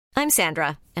I'm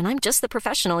Sandra, and I'm just the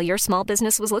professional your small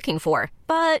business was looking for.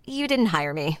 But you didn't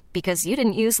hire me because you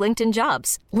didn't use LinkedIn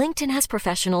Jobs. LinkedIn has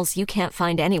professionals you can't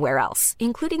find anywhere else,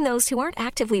 including those who aren't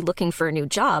actively looking for a new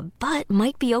job, but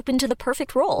might be open to the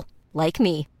perfect role, like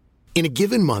me. In a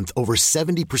given month, over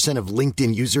 70% of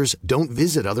LinkedIn users don't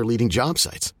visit other leading job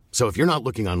sites. So if you're not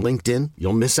looking on LinkedIn,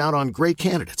 you'll miss out on great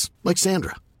candidates like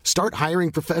Sandra. Start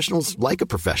hiring professionals like a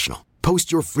professional.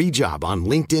 Post your free job on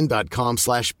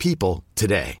linkedin.com/people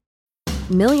today.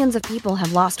 Millions of people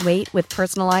have lost weight with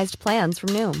personalized plans from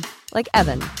Noom. Like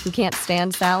Evan, who can't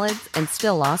stand salads and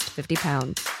still lost 50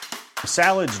 pounds.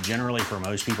 Salads generally for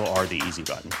most people are the easy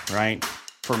button, right?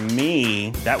 For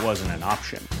me, that wasn't an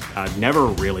option. I never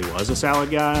really was a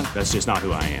salad guy. That's just not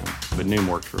who I am. But Noom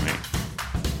worked for me.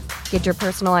 Get your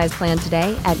personalized plan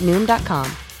today at Noom.com.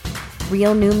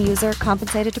 Real Noom user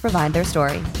compensated to provide their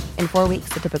story. In 4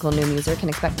 weeks, the typical Noom user can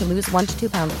expect to lose 1 to 2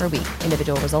 pounds per week.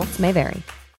 Individual results may vary.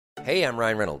 Hey, I'm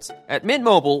Ryan Reynolds. At Mint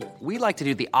Mobile, we like to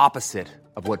do the opposite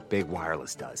of what Big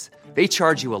Wireless does. They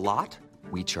charge you a lot,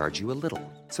 we charge you a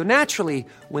little. So naturally,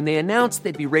 when they announced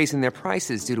they'd be raising their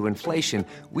prices due to inflation,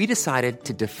 we decided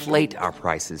to deflate our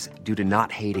prices due to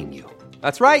not hating you.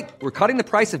 That's right. We're cutting the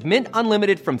price of Mint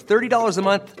Unlimited from $30 a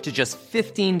month to just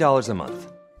 $15 a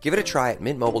month. Give it a try at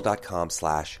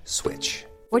mintmobile.com/switch.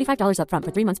 $45 up front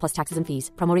for 3 months plus taxes and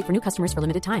fees. Promo rate for new customers for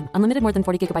limited time. Unlimited more than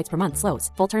 40 gigabytes per month. Slows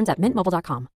full terms at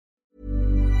mintmobile.com.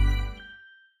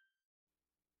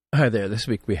 Hi there. This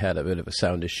week we had a bit of a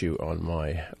sound issue on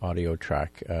my audio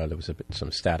track. There was some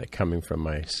static coming from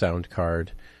my sound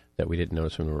card that we didn't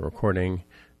notice when we were recording.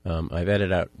 I've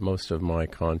edited out most of my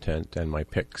content and my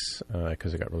picks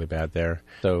because it got really bad there.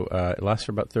 So it lasts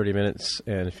for about 30 minutes,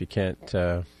 and if you can't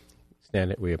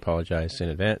stand it, we apologize in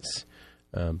advance.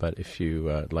 But if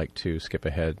you like to skip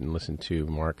ahead and listen to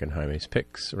Mark and Jaime's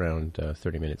picks around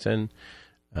 30 minutes in,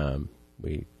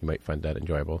 you might find that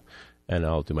enjoyable. And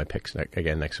I'll do my picks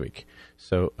again next week.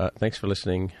 So thanks for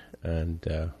listening, and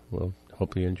we'll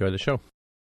hope you enjoy the show.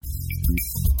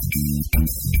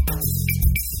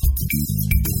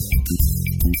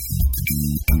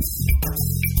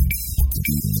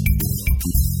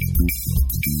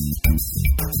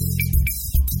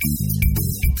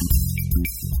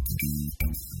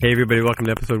 Hey everybody, welcome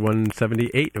to episode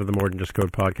 178 of the More Than Just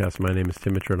Code podcast. My name is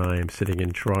Tim Mitchell and I am sitting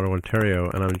in Toronto, Ontario,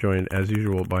 and I'm joined as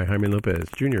usual by Jaime Lopez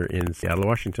Jr. in Seattle,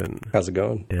 Washington. How's it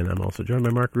going? And I'm also joined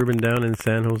by Mark Rubin down in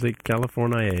San Jose,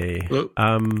 California. Hello.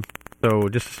 So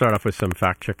just to start off with some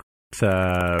fact check.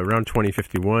 Around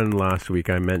 2051 last week,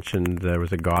 I mentioned there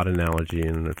was a God analogy,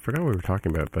 and I forgot what we were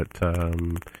talking about, but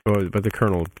the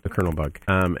kernel bug,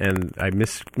 and I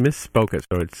misspoke it.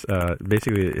 So it's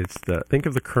basically think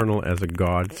of the kernel as a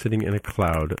God sitting in a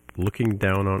cloud, looking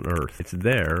down on Earth. It's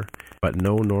there, but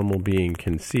no normal being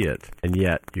can see it, and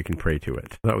yet you can pray to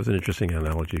it. That was an interesting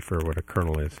analogy for what a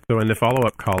kernel is. So in the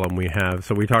follow-up column, we talked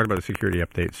about the security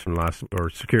updates from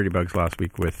security bugs last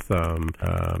week with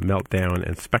Meltdown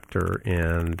and Spectre.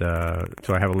 And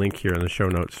so I have a link here in the show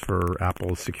notes for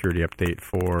Apple's security update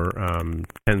for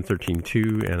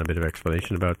 10.13.2 and a bit of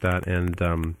explanation about that. And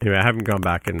anyway, I haven't gone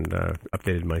back and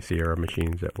updated my Sierra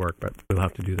machines at work, but we'll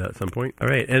have to do that at some point. All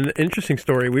right, and interesting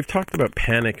story. We've talked about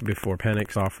Panic before,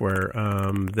 Panic Software.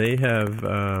 They have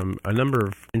a number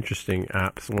of interesting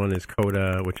apps. One is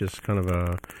Coda, which is kind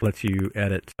of lets you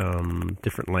edit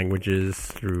different languages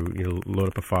through, load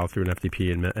up a file through an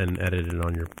FTP and edit it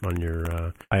on your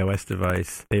iOS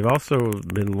device. They've also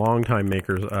been longtime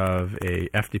makers of a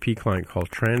FTP client called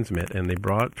Transmit, and they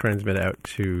brought Transmit out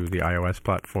to the iOS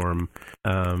platform,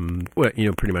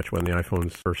 pretty much when the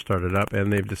iPhones first started up,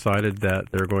 and they've decided that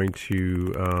they're going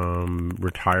to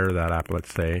retire that app,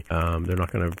 let's say. They're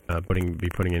not going to be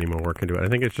putting any more work into it. I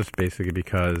think it's just basically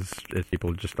because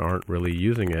people just aren't really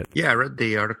using it. Yeah, I read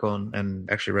the article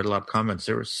and actually read a lot of comments.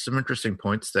 There were some interesting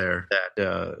points there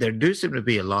that there do seem to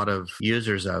be a lot of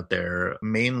users out there,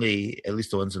 mainly, at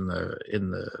least the ones in the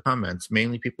comments,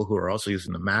 mainly people who are also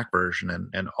using the Mac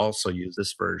version and also use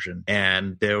this version.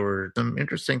 And there were some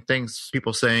interesting things,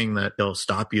 people saying that they'll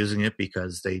stop using it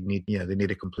because they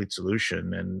need a complete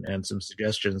solution, and some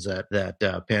suggestions that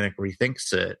Panic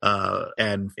rethinks it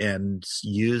and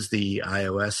use the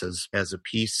iOS as a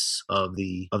piece of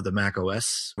the Mac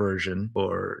OS version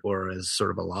or as sort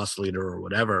of a loss leader or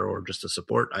whatever, or just a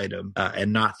support item,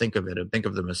 and not think of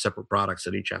them as separate products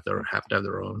that each have to have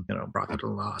their own own, profit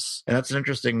and loss. And that's an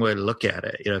interesting way to look at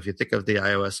it. If you think of the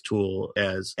iOS tool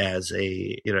as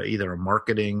a, either a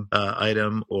marketing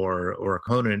item or a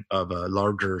component of a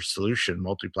larger solution,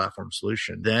 multi-platform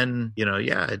solution, then,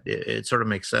 it sort of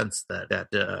makes sense that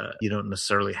you don't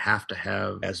necessarily have to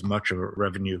have as much of a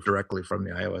revenue directly from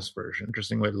the iOS version.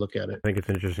 Interesting way to look at it. I think it's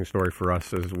an interesting story for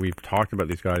us as we've talked about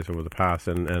these guys over the past,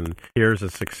 and here's a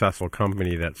successful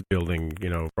company that's building,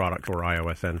 products for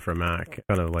iOS and for Mac.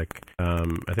 Kind of like,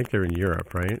 I think they're in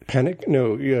Europe, right? Panic?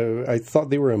 No, I thought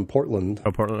they were in Portland.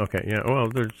 Oh, Portland. Okay, yeah. Well,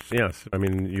 yes. I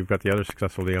mean, you've got the other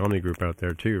successful, the Omni Group out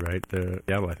there too, right? The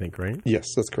Seattle, I think, right? Yes,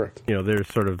 that's correct. There's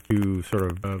sort of two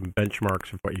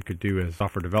benchmarks of what you could do as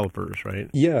software developers, right?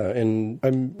 Yeah, and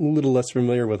I'm a little less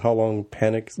familiar with how long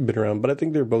Panic's been around, but I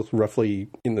think they're both roughly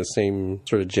in the same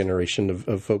sort of generation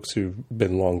of folks who've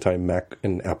been longtime Mac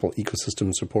and Apple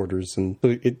ecosystem supporters. And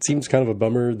so it seems kind of a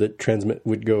bummer that Transmit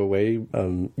would go away.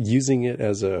 Using it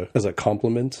as a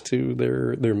complement to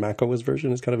their macOS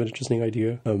version is kind of an interesting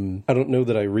idea. I don't know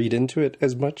that I read into it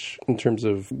as much in terms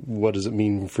of what does it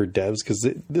mean for devs, because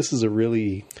this is a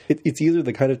really, it's either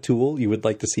the kind of tool you would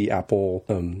like to see Apple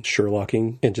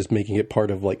Sherlocking and just making it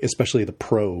part of, like, especially the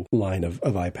Pro line of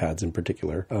iPads in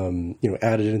particular,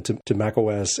 added into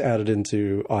macOS, added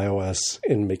into iOS,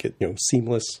 and make it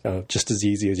seamless, just as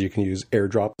easy as you can use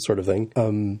AirDrop sort of thing.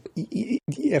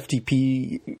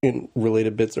 FTP and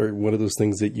related bits are one of those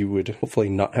things that you would hopefully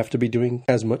not have to be doing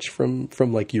as much from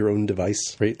like your own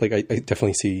device, right? Like I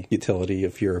definitely see utility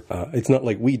if you're, it's not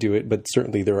like we do it, but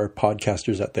certainly there are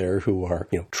podcasters out there who are,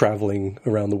 traveling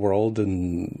around the world,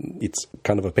 and it's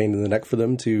kind of a pain in the neck for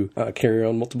them to carry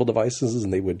on multiple devices,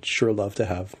 and they would sure love to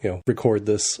have, record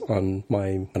this on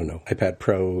my, iPad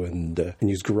Pro and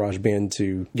use GarageBand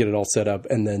to get it all set up,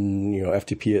 and then,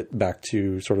 FTP it back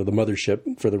to sort of the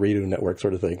mothership for the radio network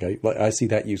sort of thing. I see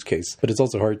that use case, but it's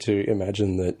also hard to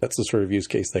imagine that that's the sort of use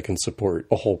case that can support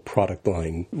a whole product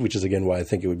line, which is again why I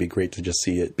think it would be great to just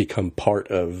see it become part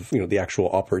of, the actual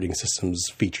operating system's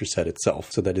feature set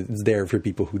itself, so that it's there for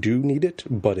people who do need it,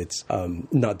 but it's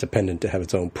not dependent to have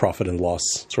its own profit and loss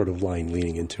sort of line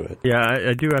leaning into it. Yeah,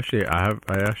 I do actually. I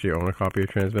actually own a copy of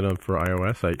Transmit for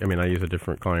iOS. I use a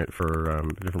different client for a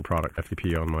different product,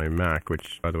 FTP, on my Mac,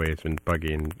 which, by the way, has been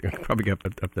buggy and probably get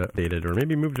updated or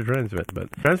maybe move to Transmit.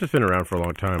 But Transmit's been around for a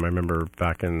long time. I remember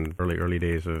back in early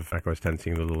days of macOS 10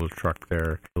 seeing the little truck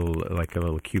there, like a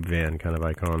little cube van kind of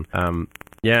icon.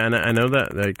 Yeah, and I know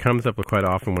that it comes up quite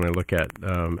often when I look at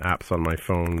apps on my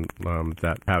phone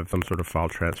that have some sort of file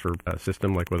transfer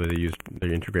system, like whether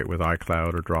they integrate with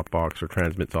iCloud or Dropbox or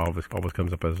Transmit. Always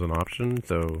comes up as an option.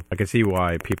 So I can see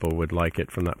why people would like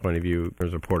it from that point of view.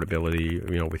 There's a portability,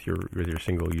 with your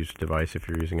single use device if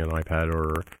you're using an iPad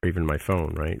or even my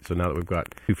phone, right? So now that we've got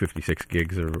 256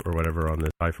 gigs or whatever on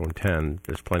the iPhone 10,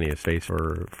 there's plenty of space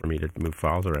for me to move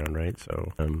files around, right?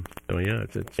 So yeah,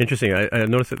 it's interesting. I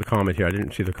noticed at the comment here, I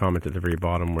didn't see the comment at the very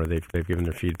bottom where they've given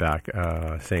their feedback,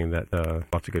 saying that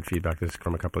lots of good feedback. This is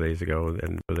from a couple of days ago,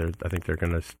 and so I think they're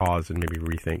going to pause and maybe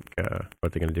rethink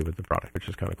what they're going to do with the product, which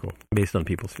is kind of cool based on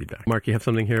people's feedback. Mark, you have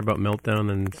something here about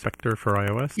Meltdown and Spectre for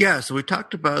iOS? Yeah, so we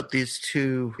talked about these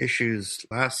two issues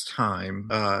last time,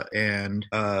 and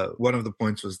one of the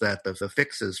points was that the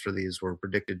fixes for these were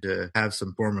predicted to have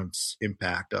some performance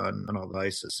impact on all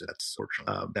devices. That's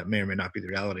fortunately that may or may not be the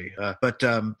reality. But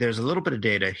there's a little bit of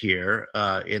data here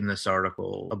in this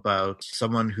article about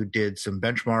someone who did some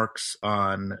benchmarks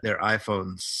on their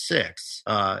iPhone 6,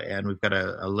 and we've got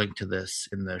a link to this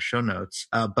in the show notes,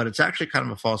 but it's actually kind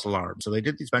of a false alarm. So they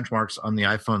did these benchmarks on the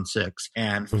iPhone 6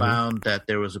 and found that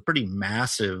there was a pretty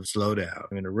massive slowdown.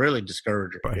 I mean, really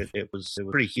discouraging. Right. It was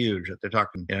pretty huge. They're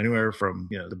talking anywhere from,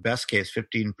 the best case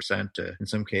 15% to, in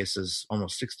some cases,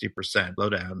 almost 60%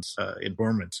 slowdowns in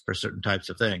performance for certain types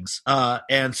of things.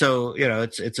 And so,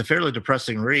 it's a fairly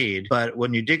depressing read, but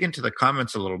when you dig into the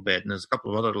comments a little bit, and there's a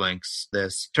couple of other links,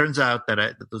 this turns out that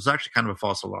it was actually kind of a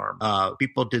false alarm.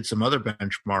 People did some other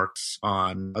benchmarks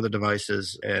on other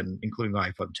devices, and including the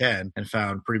iPhone 10, and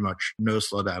found pretty much no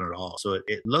slowdown at all. So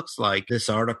it looks like this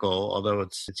article, although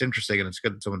it's interesting and it's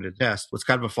good that someone did test, was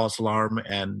kind of a false alarm,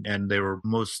 and they were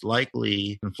most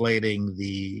likely conflating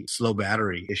the slow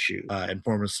battery issue and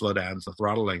performance slowdowns, the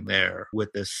throttling there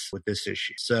with this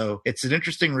issue. So it's an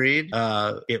interesting read.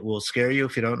 It will scare you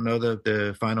if you don't know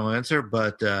the final answer,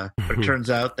 but it turns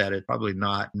out that it's probably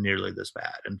not nearly this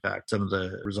bad. In fact, some of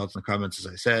the results in the comments,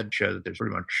 as I said, show that there's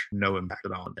pretty much no impact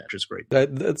at all on that, which is great.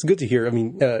 That's good to hear. I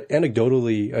mean,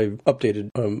 anecdotally, I've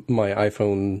updated my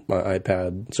iPhone, my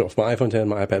iPad, so my iPhone 10,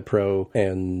 my iPad Pro,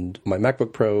 and my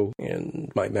MacBook Pro,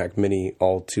 and my Mac Mini,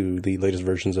 all to the latest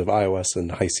versions of iOS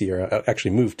and High Sierra. I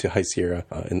actually moved to High Sierra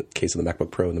in the case of the MacBook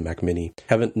MacBook Pro and the Mac Mini.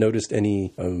 Haven't noticed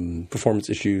any performance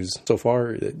issues so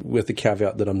far, with the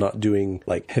caveat that I'm not doing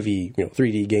like heavy,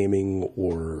 3D gaming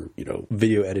or,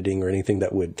 video editing or anything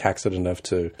that would tax it enough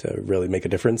to really make a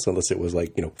difference, unless it was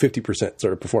like, 50%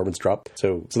 sort of performance drop.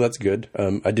 So that's good.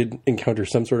 I did encounter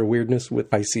some sort of weirdness with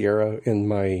High Sierra in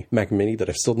my Mac Mini that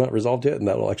I've still not resolved yet, and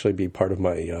that will actually be part of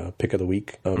my pick of the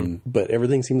week. But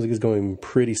everything seems like it's going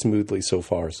pretty smoothly so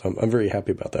far, so I'm very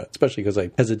happy about that, especially because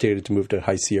I hesitated to move to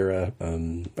High Sierra,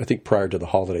 I think prior to the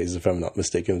holidays, if I'm not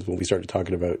mistaken, when we started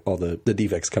talking about all the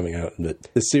defects coming out, and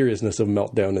that the seriousness of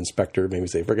Meltdown and Spectre made me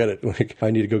say, forget it, like,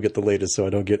 I need to go get the latest so I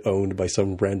don't get owned by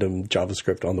some random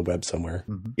JavaScript on the web somewhere.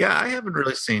 Yeah, I haven't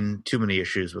really seen too many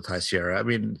issues with High Sierra. I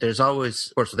mean, there's always,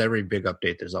 of course, with every big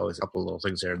update, there's always a couple little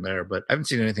things here and there, but I haven't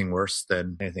seen anything worse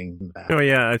than anything bad. Oh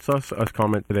yeah, I saw a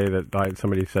comment today that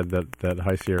somebody said that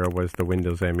High Sierra was the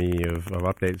Windows ME of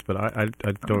updates, but I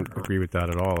don't agree with that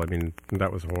at all. I mean,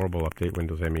 that was a horrible update,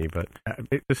 Windows ME, but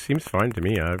it just seems fine to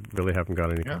me. I really haven't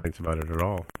got any complaints about it at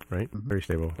all, right? Very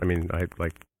stable. I mean,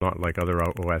 not like other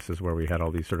OSs where we had all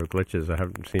these sort of glitches. I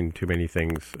haven't seen too many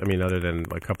things. I mean, other than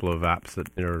a couple of apps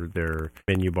that their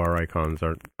menu bar icons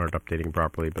aren't updating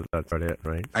properly, but that's about it,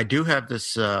 right? I do have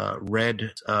this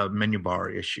red menu bar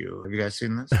issue. Have you guys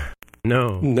seen this?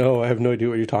 No, I have no idea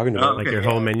what you're talking about. Like your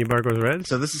whole menu bar goes red?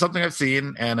 So this is something I've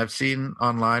seen, and I've seen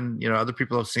online, other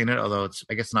people have seen it, although it's,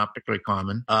 I guess, not particularly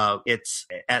common. It's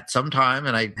at some time,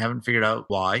 and I haven't figured out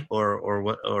why or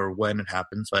what or when it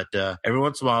happens, but every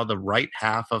once in a while, the right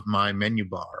half of my menu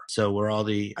bar, so where all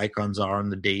the icons are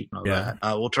and the date and all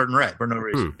that, will turn red for no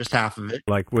reason. Just half of it.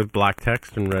 Like with black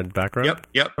text and red background?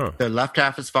 Yep. Huh. The left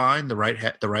half is fine. The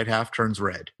right half turns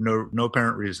red. No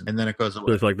apparent reason. And then it goes away.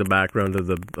 So it's like the background of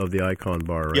the icon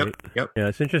bar, right? Yep. Yeah,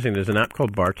 it's interesting. There's an app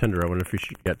called Bartender. I wonder if we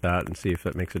should get that and see if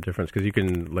that makes a difference. Because you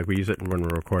can, we use it when we're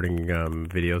recording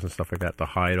videos and stuff like that to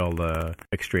hide all the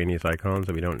extraneous icons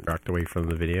that we don't direct away from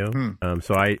the video.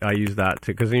 So I use that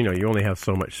to, because, you only have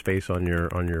so much space on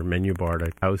your menu bar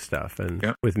to house stuff.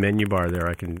 And with menu bar there,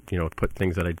 I can, put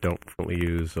things that I don't frequently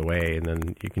use away, and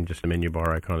then you can just a menu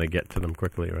bar icon to get to them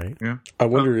quickly, right? Yeah. I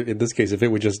wonder in this case if it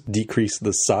would just decrease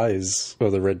the size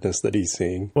of the redness that he's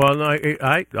seeing. Well, no,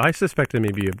 I suspect it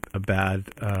may be a bad,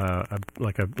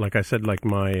 like I said, like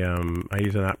my I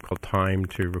use an app called Time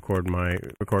to record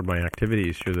my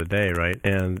activities through the day, right?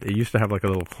 And it used to have like a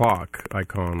little clock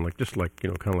icon,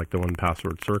 kind of like the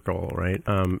 1Password circle, right?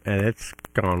 And it's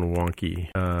gone wonky.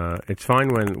 It's fine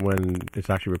when it's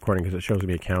actually recording because it shows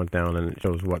me a countdown and it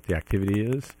shows what the activity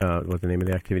is, what the name of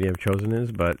the activity I've chosen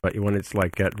is. But when it's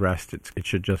like at rest, it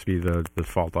should just be the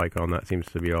default icon. That seems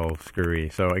to be all screwy.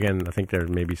 So again, I think there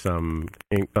may be some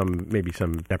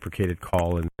deprecated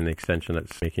call in an extension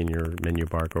that's making your menu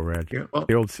bar go red. Yeah, well,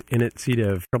 the old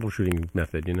init-cdev troubleshooting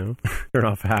method, turn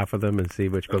off half of them and see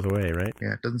which goes away, right?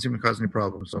 Yeah, it doesn't seem to cause any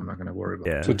problems, so I'm not going to worry about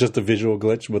it. So just a visual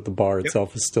glitch, but the bar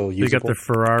itself is still usable. You got the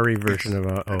Ferrari version of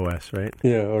OS, right?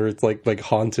 Yeah, or it's like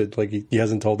haunted. Like he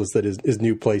hasn't told us that his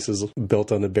new place is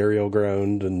built on a burial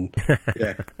ground, and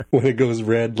when it goes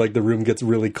red, like the room gets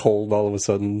really cold all of a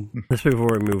sudden. Just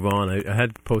before we move on, I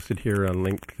had posted here a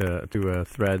link to a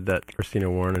thread that Christina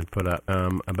Warren had put up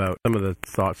about some of the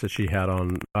thoughts that she had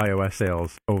on iOS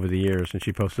sales over the years, and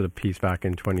she posted a piece back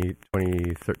in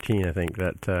 2013, I think,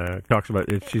 that talks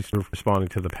about it. She's responding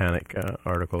to the Panic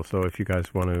article. So if you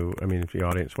guys want to, if the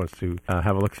audience wants to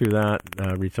have a look through that,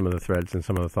 read some of the threads and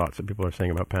some of the thoughts that people are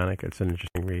saying about Panic, it's an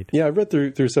interesting read. Yeah, I've read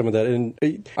through some of that, and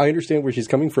I understand where she's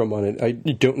coming from on it. I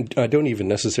don't even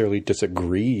necessarily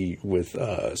disagree with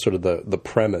sort of the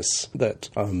premise that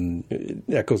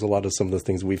echoes a lot of some of the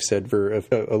things we've said for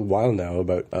a while now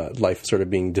about life sort of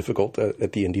being difficult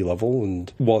at the indie level.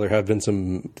 And while there have been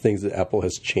some things that Apple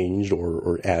has changed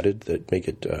or added that make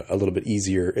it a little bit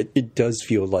easier, it does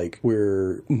feel like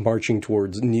we're marching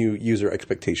towards new user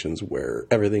expectations where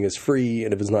everything is free,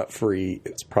 and if it's not free,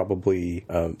 it's probably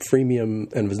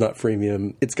freemium, and if it's not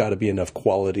freemium, it's got to be enough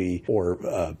quality or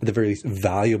at the very least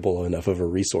valuable enough of a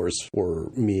resource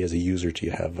for me as a user to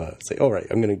have say, all right,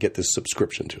 I'm going to get this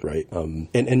subscription to, right?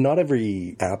 And not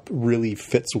every app really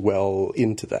fits well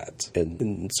into that,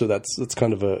 and so that's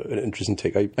kind of an interesting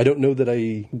take. I don't know that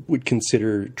I would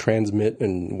consider Transmit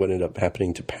and what ended up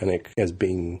happening to Panic as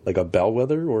being like a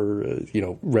bellwether or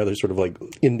rather sort of like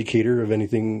indicator of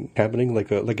anything happening,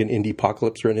 like an indie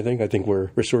apocalypse or anything. I think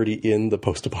think we're sort of in the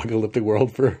post-apocalyptic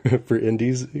world for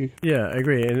indies. Yeah, I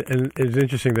agree. And it's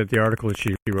interesting that the article that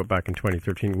she wrote back in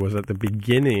 2013 was at the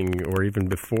beginning or even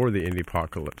before the indie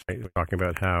apocalypse, right? We're talking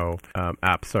about how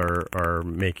apps are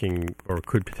making or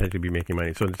could potentially be making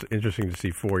money. So it's interesting to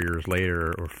see 4 years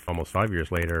later or almost 5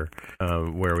 years later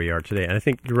where we are today. And I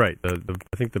think you're right.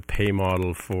 I think the pay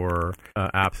model for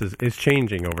apps is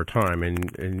changing over time,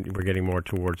 and we're getting more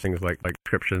towards things like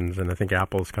subscriptions. And I think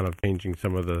Apple's kind of changing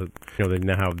some of the, they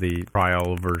now have the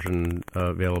trial version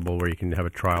available where you can have a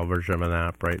trial version of an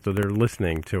app, right? So they're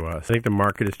listening to us. I think the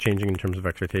market is changing in terms of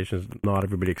expectations. Not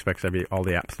everybody expects all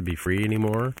the apps to be free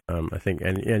anymore. I think,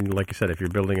 and like you said, if you're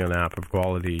building an app of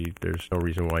quality, there's no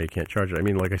reason why you can't charge it. I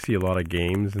mean, like I see a lot of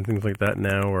games and things like that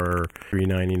now are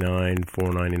 $3.99,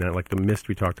 $4.99. Like the Myst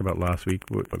we talked about last week,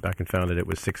 went back and found it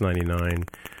was $6.99.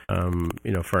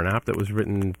 For an app that was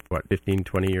written 15,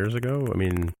 20 years ago. I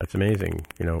mean, that's amazing.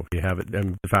 You have it,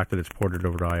 and the fact that it's ported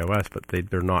over to iOS, but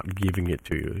they're not giving it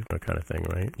to you, that kind of thing,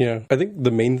 right? Yeah, I think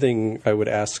the main thing I would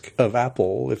ask of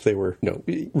Apple if they were,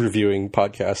 reviewing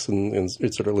podcasts and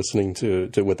sort of listening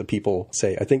to what the people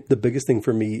say, I think the biggest thing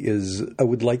for me is I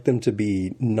would like them to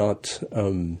be not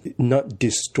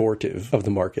distortive of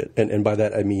the market, and by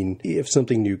that I mean if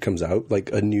something new comes out,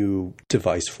 like a new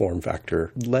device form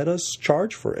factor, let us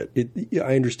charge for it.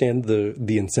 I understand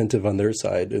the incentive on their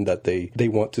side, and that they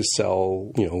want to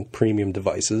sell premium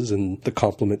devices, and the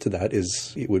complement to that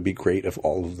is it would be great if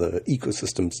all of the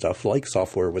ecosystem stuff like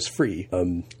software was free.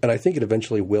 And I think it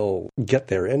eventually will get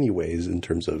there anyways in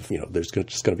terms of there's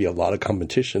just going to be a lot of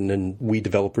competition, and we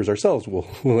developers ourselves will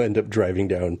end up driving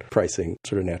down pricing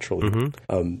sort of naturally.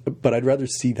 Mm-hmm. But I'd rather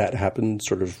see that happen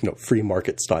sort of free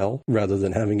market style rather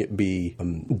than having it be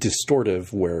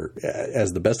distortive, where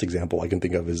as the best example I can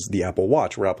think of is the Apple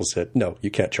Watch, where Apple said, no, you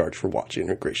can't charge for watch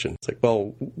integration. It's like,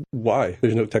 well, why?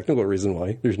 There's no technical reason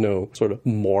why. There's no sort of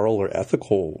moral or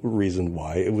ethical reason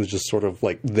why. It was just sort of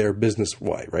like their business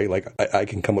why, right? Like I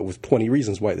can come up with 20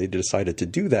 reasons why they decided to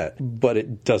do that, but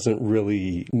it doesn't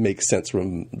really make sense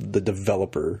from the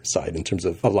developer side in terms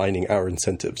of aligning our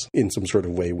incentives in some sort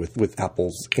of way with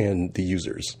Apple's and the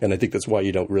users. And I think that's why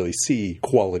you don't really see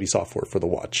quality software for the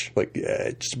watch. Like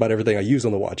just about everything I use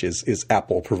on the watch is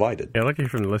Apple provided. Yeah, I'd like to hear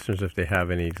from the listeners if they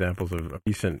have any examples of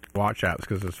decent watch apps,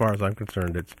 because as far as I'm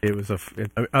concerned,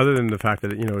 other than the fact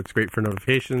that it's great for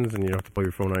notifications and you don't have to pull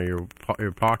your phone out of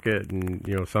your pocket, and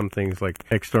some things like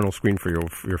external screen for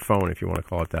your phone, if you want to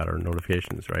call it that, or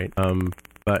notifications, right?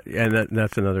 But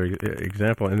that's another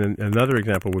example, and then another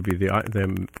example would be the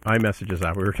iMessages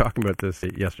app. We were talking about this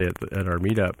yesterday at our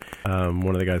meetup.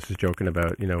 One of the guys was joking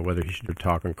about whether he should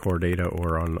talk on Core Data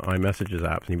or on iMessages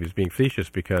apps, and he was being facetious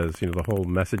because the whole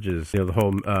messages,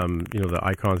 the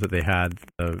icons that they had.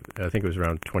 I think it was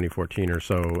around 2014 or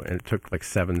so, and it took like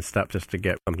 7 steps just to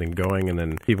get something going, and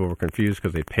then people were confused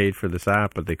because they paid for this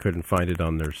app, but they couldn't find it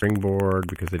on their Springboard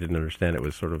because they didn't understand it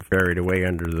was sort of buried away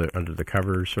under the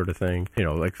covers, sort of thing.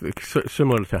 Like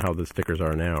similar to how the stickers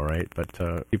are now, right?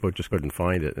 But people just couldn't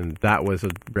find it, and that was a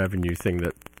revenue thing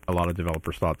that a lot of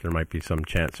developers thought there might be some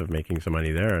chance of making some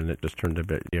money there, and it just turned to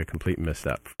be a complete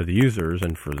misstep for the users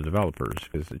and for the developers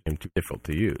because it became too difficult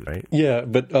to use, right? Yeah,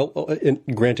 but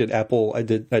granted, Apple, I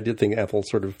did think Apple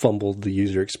sort of fumbled the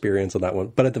user experience on that one,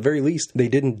 but at the very least, they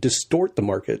didn't distort the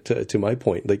market. To my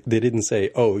point, like they didn't say,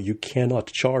 "Oh, you cannot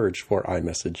charge for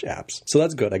iMessage apps." So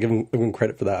that's good. I give them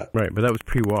credit for that. Right, but that was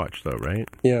pre-watch, though, right?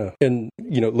 Yeah, and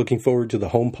looking forward to the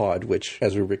HomePod, which,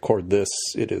 as we record this,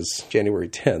 it is January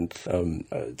 10th.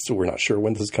 So we're not sure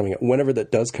when this is coming out. Whenever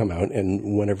that does come out,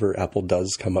 and whenever Apple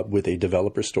does come up with a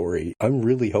developer story, I'm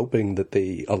really hoping that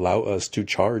they allow us to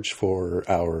charge for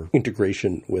our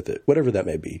integration with it, whatever that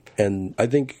may be. And I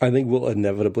think we'll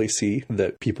inevitably see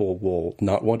that people will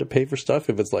not want to pay for stuff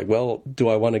if it's like, well, do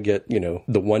I want to get the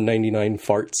 $1.99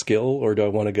 fart skill, or do I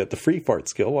want to get the free fart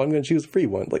skill? Well, I'm going to choose the free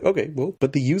one. Like, okay, well,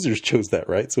 but the users chose that,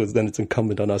 right? So then it's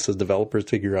incumbent on us as developers to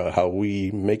figure out how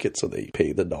we make it so they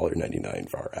pay the $1.99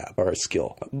 for our app or our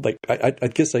skill. Like, I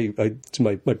guess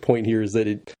my point here is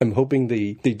that I'm hoping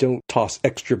they don't toss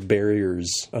extra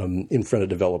barriers in front of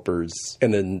developers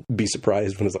and then be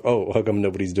surprised when it's like, oh, how come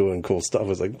nobody's doing cool stuff?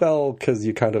 It's like, well, because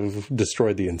you kind of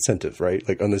destroyed the incentive, right?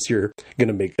 Like, unless you're going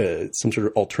to make some sort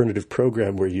of alternative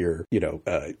program where you're,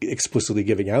 explicitly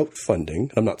giving out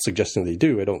funding. I'm not suggesting they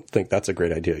do. I don't think that's a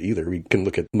great idea either. We can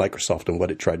look at Microsoft and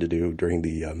what it tried to do during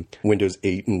the Windows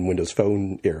 8 and Windows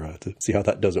Phone era to see how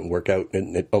that doesn't work out,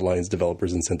 and it aligns developers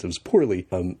developers' incentives poorly.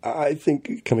 I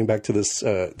think coming back to this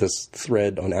this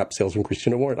thread on app sales from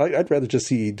Christina Warren, I'd rather just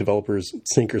see developers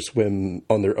sink or swim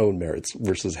on their own merits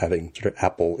versus having sort of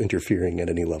Apple interfering at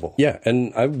any level. Yeah,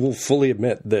 and I will fully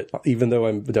admit that even though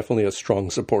I'm definitely a strong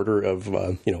supporter of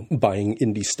buying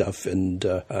indie stuff and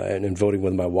voting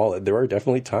with my wallet, there are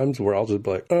definitely times where I'll just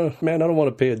be like, oh man, I don't want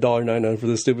to pay $1.99 for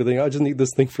this stupid thing. I just need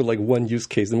this thing for like one use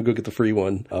case. Let me go get the free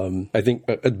one. I think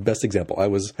a best example, I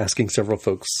was asking several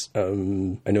folks,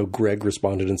 I know Greg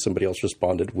responded and somebody else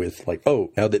responded with like,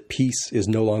 oh, now that Peace is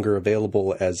no longer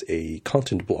available as a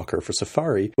content blocker for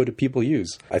Safari, what do people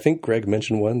use? I think Greg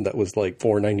mentioned one that was like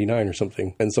 $4.99 or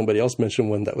something, and somebody else mentioned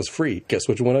one that was free. Guess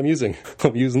which one I'm using?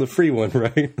 I'm using the free one,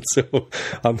 right? So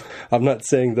I'm not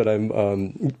saying that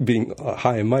I'm being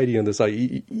high and mighty on this.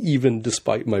 Even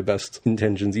despite my best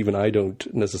intentions, even I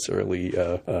don't necessarily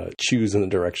choose in the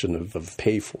direction of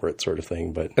pay for it sort of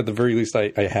thing. But at the very least,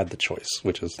 I had the choice,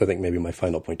 which is, I think, maybe my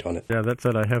final point on it. Yeah, that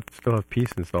said, I still have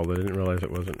Peace installed. I didn't realize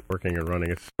it wasn't working or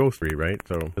running. It's Ghost 3, right?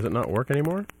 So does it not work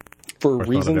anymore? For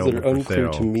reasons that are unclear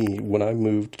to me, when I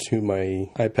moved to my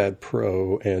iPad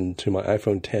Pro and to my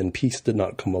iPhone 10, Peace did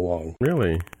not come along.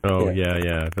 Really? Oh,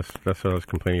 yeah. That's what I was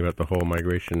complaining about, the whole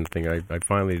migration thing. I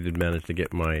finally did manage to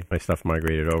get my stuff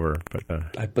migrated over.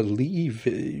 But I believe,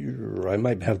 I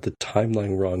might have the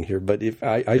timeline wrong here, but if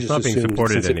I it's just not being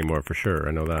supported anymore, for sure.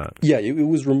 I know that. Yeah, it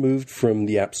was removed from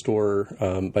the App Store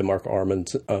by Mark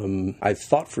Arment. I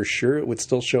thought for sure it would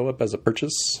still show up as a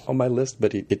purchase on my list,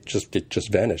 but it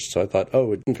just vanished. So I thought,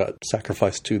 oh, it got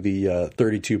sacrificed to the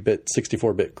 32-bit,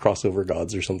 64-bit crossover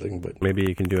gods or something. But maybe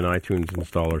you can do an iTunes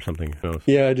install or something. Who knows?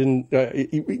 Yeah, I didn't.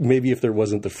 Maybe if there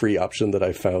wasn't the free option that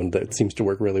I found, that seems to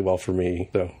work really well for me.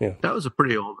 So yeah, that was a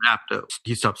pretty old app that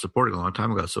he stopped supporting a long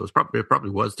time ago. So it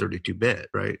probably was 32-bit,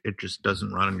 right? It just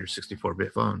doesn't run on your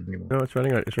 64-bit phone anymore. No, it's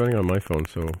running on my phone.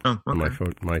 So on my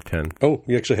phone, my 10. Oh,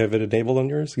 you actually have it enabled on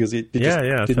yours because it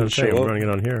didn't show up. I'm running it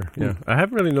on here. Yeah, I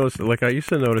haven't really noticed. Like I used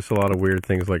to notice a lot of weird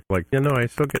things. Like I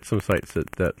still get some sites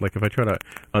that like if I try to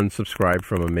unsubscribe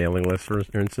from a mailing list, for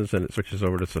instance, and it switches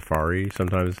over to Safari,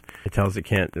 sometimes it tells it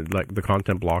can't, like the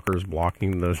content blocker is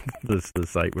blocking the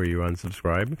site where you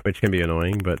unsubscribe, which can be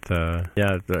annoying. But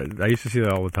I used to see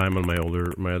that all the time on my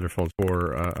other phones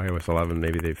for iOS 11.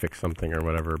 Maybe they fixed something or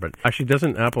whatever. But actually,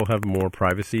 doesn't Apple have more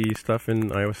privacy stuff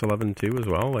in iOS 11 too as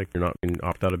well? Like you're not being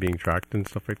opt out of being tracked and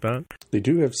stuff like that? They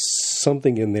do have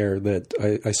something in there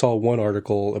that I saw one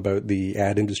article about the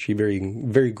ad industry being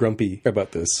very grumpy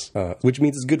about this, which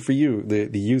means it's good for you, the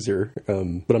user.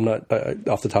 But I'm not,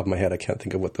 off the top of my head, I can't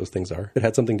think of what those things are. It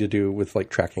had something to do with like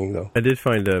tracking though. I did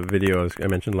find a video, as I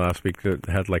mentioned last week, that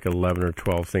had like 11 or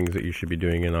 12 things that you should be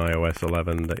doing in iOS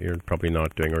 11 that you're probably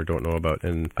not doing or don't know about.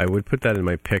 And I would put that in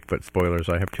my pick, but spoilers,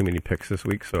 I have too many picks this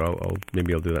week, so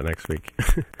maybe I'll do that next week.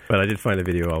 But I did find a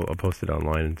video, I'll post it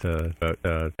online,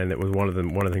 and it was one of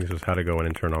the things was how to go in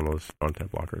and turn on those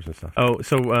content blockers and stuff. Oh,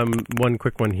 so one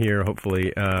quick one here,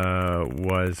 hopefully,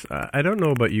 was I don't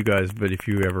know about you guys, but if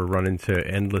you ever run into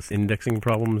endless indexing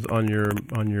problems on your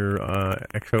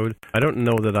Xcode, I don't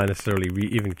know that I necessarily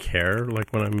even care,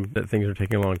 like when that things are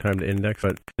taking a long time to index,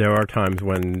 but there are times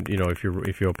when, if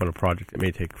you open a project, it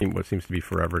may take what seems to be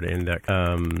forever to index.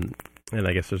 And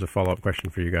I guess there's a follow-up question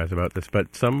for you guys about this.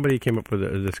 But somebody came up with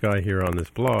this guy here on this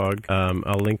blog.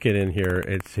 I'll link it in here.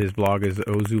 His blog is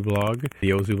Ozu blog,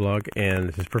 the Ozu blog, and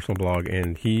it's his personal blog.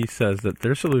 And he says that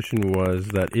their solution was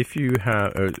that if you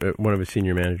have one of his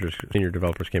senior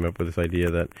developers came up with this idea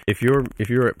that if you're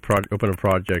open a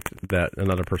project that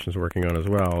another person's working on as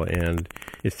well, and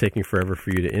it's taking forever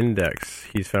for you to index,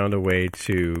 he's found a way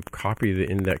to copy the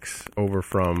index over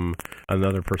from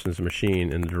another person's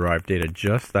machine and derive data,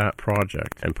 just that project,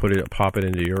 and pop it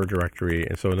into your directory.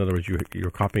 And so in other words, you're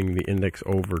copying the index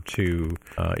over to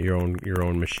your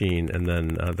own machine, and then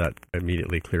that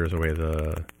immediately clears away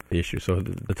the issue. So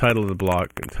the title of the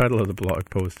blog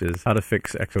post is how to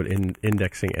fix Xcode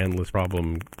indexing endless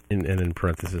problem and in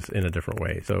parentheses in a different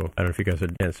way. So I don't know if you guys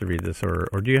had a chance to read this, or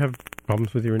do you have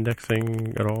problems with your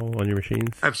indexing at all on your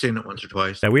machines? I've seen it once or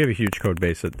twice. Yeah, we have a huge code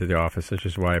base at the office, which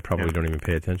is why I probably don't even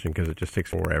pay attention, because it just takes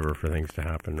forever for things to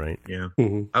happen, right? Yeah.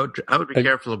 Mm-hmm. I would be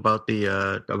careful about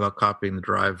about copying the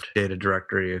derived data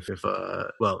directory if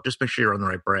just make sure you're on the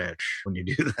right branch when you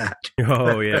do that.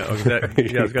 Oh yeah.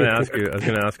 Yeah, I was going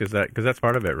to ask Is that because that's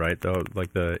part of it, right? Though, like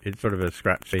it's sort of a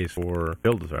scratch face for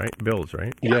builds,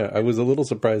 right? Yeah, I was a little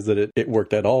surprised that it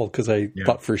worked at all because I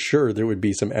thought for sure there would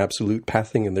be some absolute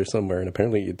pathing in there somewhere, and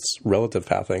apparently it's relative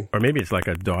pathing. Or maybe it's like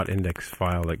a .index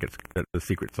file that gets the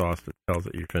secret sauce that tells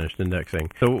that you finished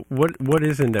indexing. So what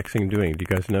is indexing doing? Do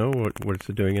you guys know what it's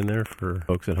doing in there for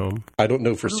folks at home? I don't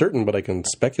know for certain, but I can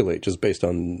speculate just based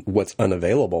on what's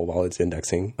unavailable while it's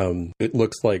indexing. It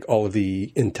looks like all of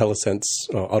the IntelliSense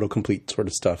autocomplete sort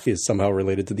of stuff is somehow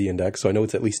related to the index, so I know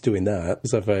it's at least doing that.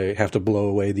 So if I have to blow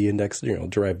away the index,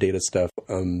 derived data stuff,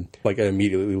 like I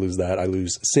immediately lose that. I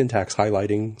lose syntax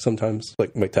highlighting sometimes.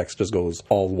 Like my text just goes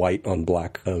all white on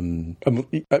black. I'm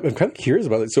kind of curious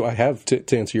about it. So I have,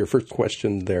 to answer your first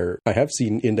question there, I have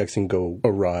seen indexing go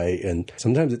awry, and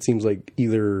sometimes it seems like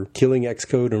either killing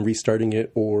Xcode and restarting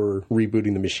it or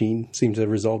rebooting the machine seems to have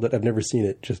resolved it. I've never seen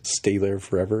it just stay there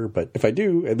forever, but if I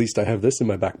do, at least I have this in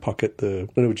my back pocket. I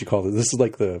don't know what you call it. This is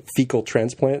like the fecal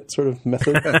transplant sort of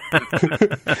method.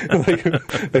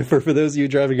 Like, for those of you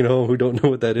driving at home who don't know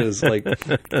what that is, like,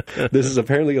 this is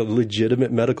apparently a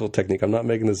legitimate medical technique. I'm not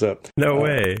making this up. No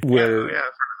way.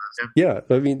 Yeah,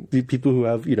 I mean, the people who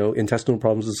have, intestinal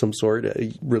problems of some sort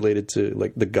related to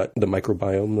like the gut, the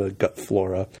microbiome, the gut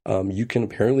flora, you can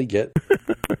apparently get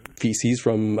feces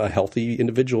from a healthy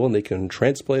individual and they can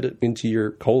transplant it into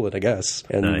your colon, I guess.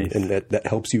 And, nice. And that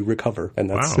helps you recover. And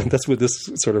that's what this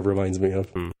sort of reminds me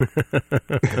of.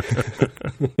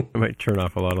 I might turn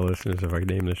off a lot of listeners if I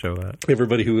name the show that.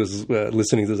 Everybody who was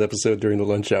listening to this episode during the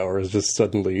lunch hour is just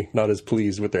suddenly not as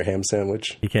pleased with their ham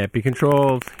sandwich. He can't be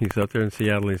controlled. He's out there in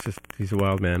Seattle. He's a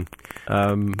wild man.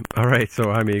 All right, so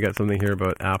Jaime, you got something here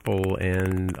about Apple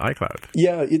and iCloud.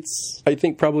 Yeah, it's, I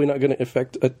think, probably not going to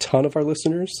affect a ton of our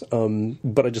listeners,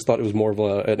 but I just thought it was more of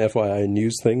an FYI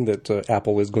news thing that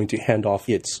Apple is going to hand off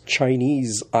its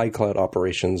Chinese iCloud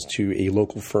operations to a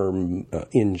local firm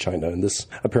in China. And this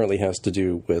apparently has to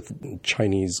do with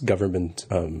Chinese government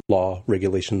law,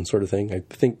 regulation sort of thing. I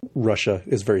think Russia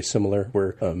is very similar,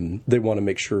 where they want to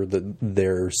make sure that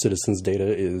their citizens'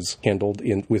 data is handled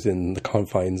within the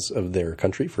confines of their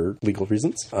country for legal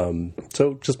reasons.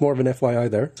 So just more of an FYI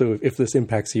there. So if this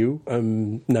impacts you,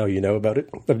 now you know about it.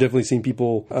 I've definitely seen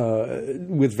people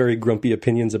with very grumpy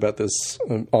opinions about this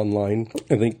online.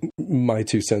 I think my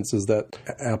 2 cents is that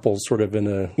Apple's sort of in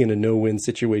a no-win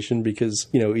situation because,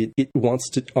 it wants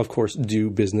to, of course, do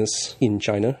business in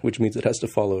China, which means it has to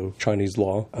follow Chinese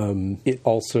law. It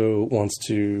also wants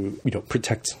to,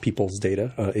 protect people's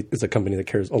data. It is a company that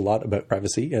cares a lot about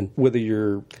privacy, and whether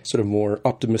you're sort of more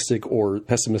optimistic or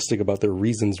pessimistic about their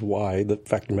reasons why, the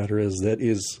fact of the matter is that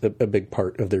is a big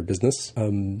part of their business.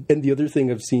 And the other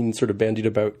thing I've seen sort of bandied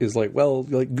about is like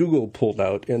Google pulled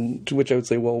out, and to which I would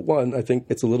say, well, one, I think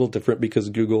it's a little different because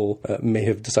Google may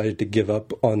have decided to give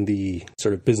up on the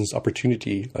sort of business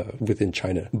opportunity within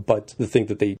China. But the thing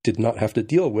that they did not have to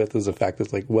deal with is the fact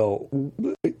that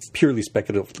it's purely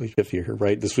speculative here,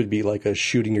 right? This would be like a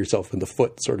shooting yourself in the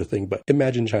foot sort of thing. But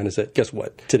imagine China said, guess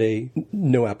what? Today,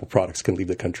 no Apple products can leave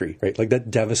the country, right? Like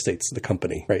that devastates the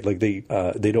company, right? Like they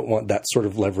don't want that sort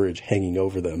of leverage hanging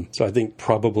over them. So I think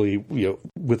probably,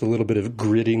 with a little bit of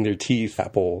gritting their teeth,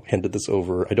 Apple handed this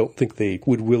over. I don't think they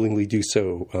would willingly do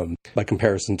so by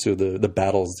comparison to the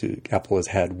battles that Apple has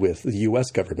had with the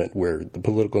U.S. government, where the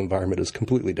political environment is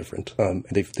completely different. And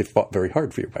they've fought very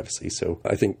hard for your privacy. So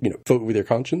I think, vote with your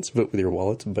conscience, vote with your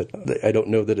wallet. But I don't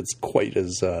know that it's quite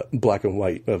as black and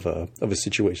white of a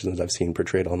situation as I've seen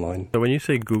portrayed online. So when you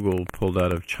say Google pulled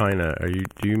out of China,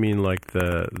 do you mean like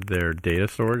their data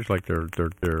storage, like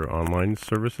their online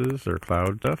services, their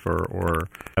cloud stuff, or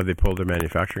have they pulled their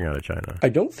manufacturing out of China? I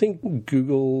don't think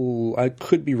Google, I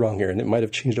could be wrong here, and it might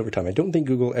have changed over time. I don't think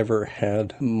Google ever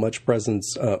had much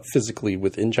presence physically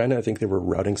within China. I think they were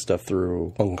routing stuff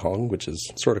through Hong Kong, which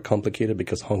is sort of complicated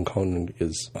because Hong Kong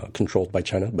is controlled by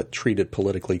China, but treated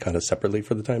politically kind of separately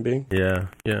for the time being. Yeah.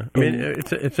 I mean,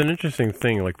 it's an interesting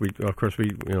thing. Like we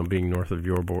being north of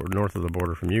the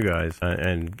border from you guys,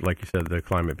 and like you said, the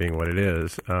climate being what it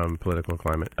is, political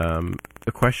climate.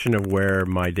 The question of where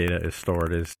my data is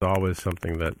stored is always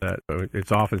something that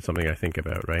it's often something I think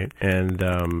about, right? And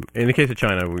in the case of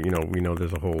China, we know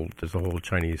there's a whole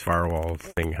Chinese firewall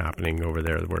thing happening over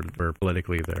there where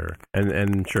politically they're,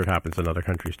 and sure it happens in other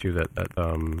countries too, that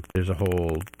there's a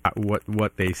whole what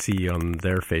what they see on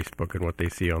their Facebook and what they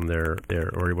see on their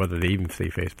or whether they even see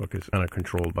Facebook is kind of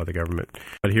controlled by the government.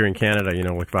 But here in Canada,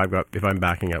 like if I'm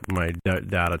backing up my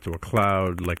data to a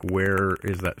cloud, like where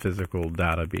is that physical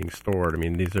data being stored? I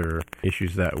mean, these are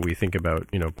issues that we think about.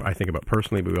 I think about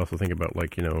personally, but we also think about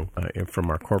from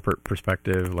our corporate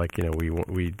perspective. Like we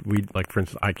like, for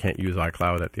instance, I can't use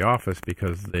iCloud at the office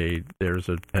because there's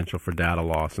a potential for data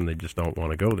loss, and they just don't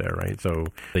want to go there, right? So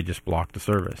they just block the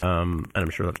service. And I'm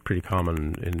sure that's pretty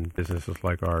common in businesses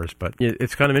like ours. But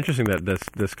it's kind of interesting that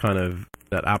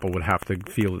that Apple would have to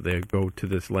feel that they go to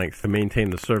this length to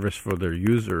maintain the service for their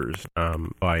users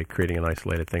by creating an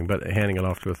isolated thing. But handing it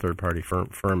off to a third-party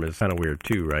firm is kind of weird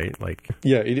too, right?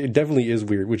 Yeah, it definitely is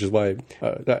weird, which is why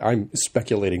I'm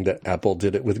speculating that Apple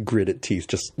did it with gritted teeth,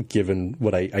 just given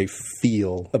what I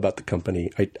feel about the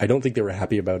company. I don't think they were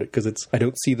happy about it because I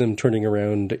don't see them turning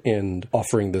around and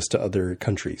offering this to other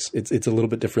countries. It's a little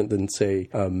bit different than, say,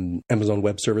 Amazon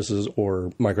Web Services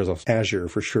or Microsoft Azure,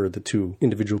 for sure, the two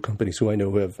individual companies who I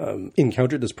know have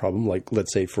encountered this problem, like,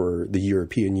 let's say, for the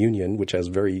European Union, which has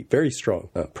very, very strong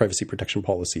privacy protection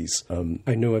policies.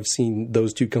 I know I've seen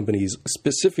those two companies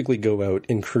specifically go out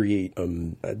and create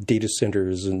data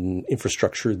centers and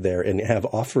infrastructure there and have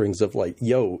offerings of like,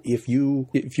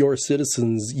 if your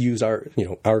citizens use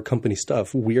our company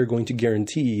stuff, we are going to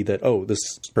guarantee that,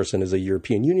 this person is a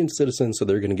European Union citizen, so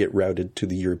they're going to get routed to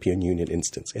the European Union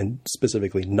instance, and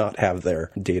specifically not have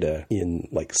their data in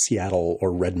like Seattle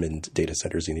or Redmond data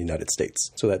centers in the United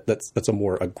States. So that's a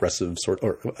more aggressive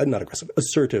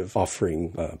assertive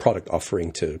offering, product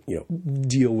offering to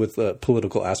deal with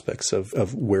political aspects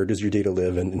of where does your data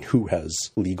live and who has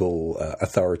legal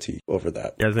authority over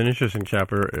that. Yeah, there's an interesting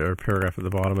chapter or paragraph at the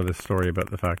bottom of this story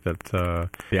about the fact that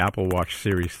the Apple Watch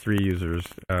Series 3 users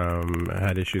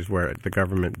had issues where the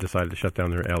government decided to shut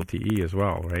down their LTE as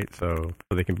well, right? So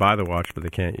they can buy the watch, but they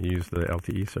can't use the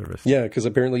LTE service. Yeah, because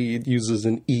apparently it uses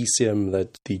an eSIM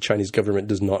that the Chinese government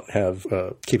does not have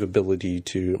capability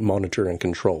to monitor and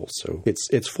control. So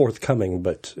it's forthcoming,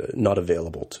 but not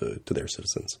available to their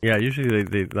citizens. Yeah,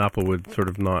 usually Apple would sort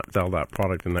of not sell that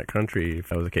product in that country if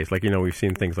that was the case. Like, we've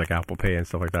seen things like Apple Pay and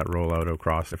stuff like that roll out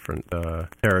across different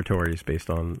territories based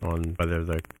on whether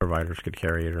the providers could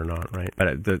carry it or not, right?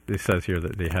 But it says here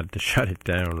that they had to shut it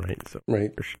down, right? So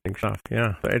right. Stuff.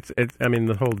 Yeah. It's I mean,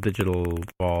 the whole digital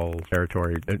wall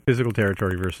territory, physical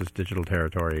territory versus digital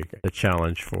territory, the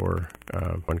challenge for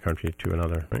one country to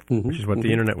another, right? Mm-hmm. Which is what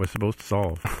the internet was supposed to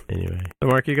solve. Anyway. So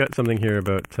Mark, you got something here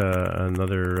about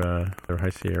another High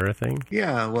Sierra thing?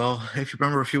 Yeah, well, if you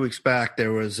remember a few weeks back,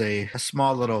 there was a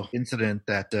small little incident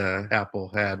that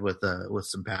Apple had with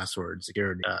some password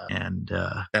security, and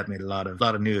that made a lot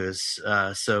of news.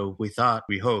 So we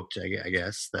hoped, I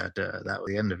guess, that was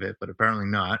the end of it, but apparently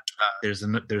not. There's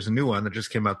a new one that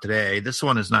just came out today. This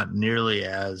one is not nearly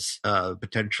as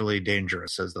potentially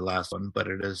dangerous as the last one, but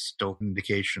it is still an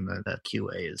indication that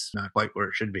QA is not quite where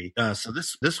it should be. So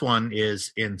this one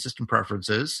is in System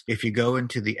Preferences. If you go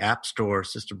into the App Store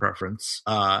System Preference,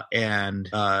 and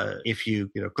if you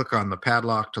click on the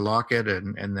padlock to lock it,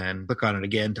 and then click on it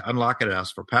again to unlock it, it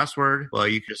asks for password. Well,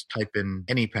 you can just type in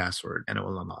any password and it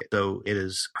will unlock it. So it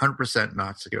is 100%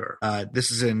 not secure.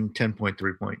 This is in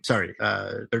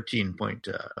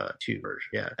 13.2 version.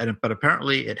 Yeah, but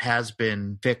apparently it has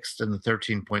been fixed in the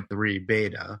 13.3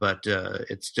 beta, but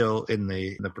it's still in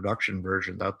the production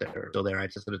versions out there. Still there. I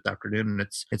tested it this afternoon, and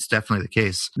it's definitely the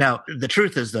case. Now, the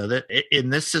truth is though that in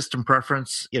this system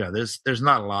preference, there's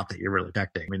not a lot that you're really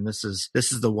protecting. I mean, this is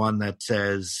the one that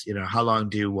says, how long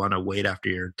do you want to wait after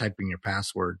you're typing your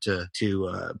password to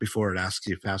before it asks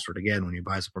you password again when you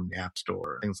buy something from the App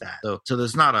Store, things like that. So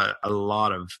there's not a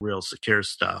lot of real secure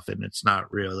stuff, and it's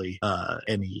not really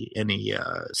any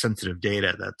sensitive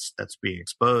data that's being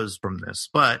exposed from this.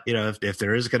 But if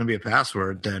there is going to be a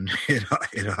password, then it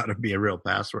ought to be a real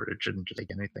password. It shouldn't just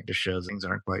take anything. It just shows things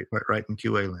aren't quite right in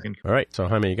QA land. All right, so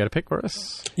Jaime, you got a pick for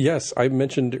us? Yes, I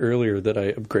mentioned earlier that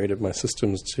I upgraded my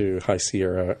systems to High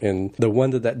Sierra, and the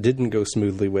one that didn't go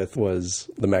smoothly with was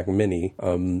the Mac Mini,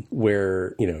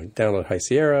 where download High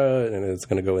Sierra and it's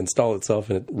going to go install itself,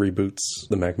 and it reboots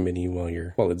the Mac Mini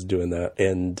while it's doing that,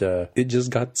 and it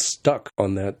just got stuck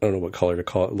on that, I don't know what color to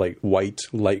call it, like white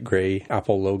light gray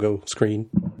Apple logo screen.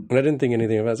 And I didn't think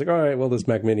anything of it. I was like, all right, well, this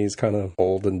Mac Mini is kind of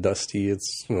old and dusty.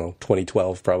 It's,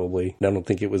 2012 probably. And I don't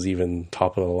think it was even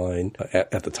top of the line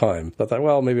at the time. So I thought,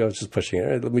 well, maybe I was just pushing it.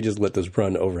 Right, let me just let this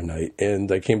run overnight.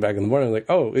 And I came back in the morning, I was like,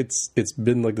 oh, it's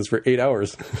been like this for 8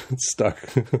 hours. It's stuck.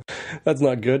 That's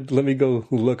not good. Let me go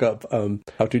look up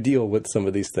how to deal with some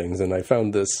of these things. And I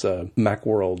found this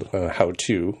Macworld how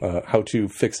to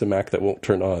fix a Mac that won't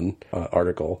turn on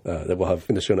article that we'll have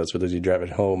in the show notes for those of you who drive at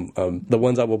home. The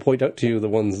ones I will point out to you, the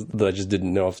ones that I just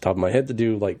didn't know off the top of my head to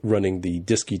do, like running the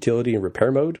disk utility in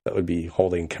repair mode. That would be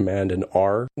holding Command and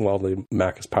R while the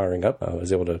Mac is powering up. I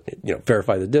was able to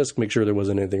verify the disk, make sure there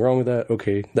wasn't anything wrong with that.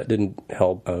 Okay, that didn't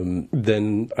help.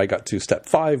 Then I got to step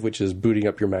 5, which is booting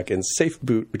up your Mac in Safe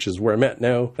Boot, which is where I'm at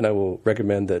now. And I will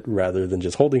recommend that rather than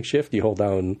just holding Shift, you hold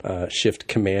down Shift,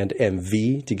 Command, and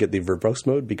V to get the verbose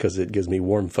mode, because it gives me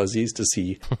warm fuzzies to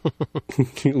see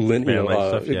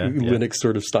Linux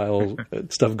sort of style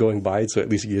stuff going by. So at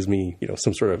least it gives me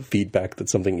some sort of feedback that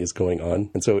something is going on.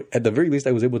 And so at the very least,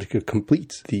 I was able to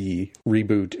complete the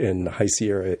reboot and High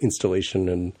Sierra installation.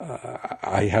 And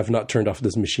I have not turned off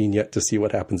this machine yet to see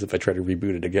what happens if I try to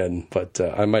reboot it again. But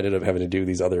I might end up having to do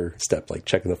these other steps, like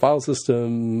checking the file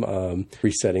system,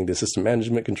 resetting the system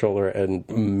management controller, and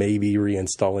maybe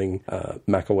reinstalling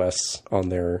macOS on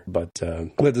there. But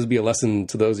let this be a lesson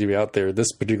to those of you out there.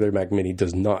 This particular Mac Mini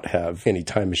does not have any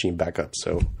Time Machine backup,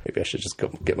 so maybe I should just go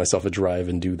get myself a drive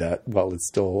and do that while it's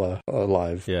still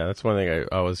alive. Yeah, that's one thing I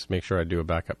always make sure I do a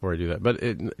backup before I do that. But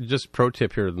just pro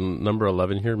tip here, number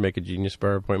 11 here, make a Genius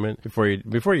Bar appointment.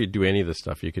 Before you do any of this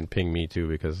stuff, you can ping me too,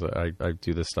 because I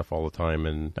do this stuff all the time.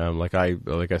 And like I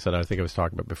said, I think I was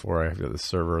talking about before, I have this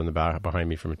server in the back behind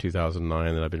me from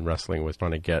 2009 that I've been wrestling with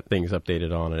trying to get things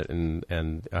updated on it,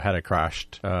 and I had a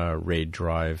crashed RAID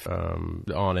drive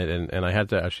on it, and I had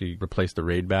to actually replace the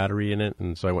RAID battery in it,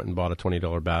 and so I went and bought a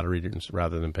 $20 battery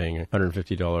rather than paying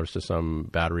 $150 to some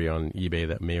battery on eBay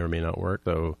that may or may not work.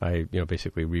 So I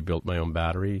basically rebuilt my own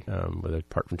battery with a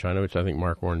part from China, which I think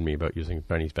Mark warned me about using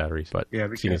Chinese batteries. But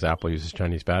seeing as Apple uses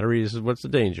Chinese batteries, what's the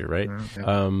danger, right?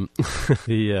 Apple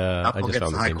I just gets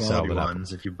found the high same quality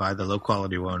ones. If you buy the low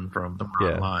quality one from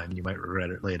online, you might regret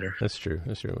it later. That's true.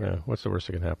 Yeah. What's the worst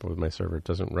that can happen with my server? It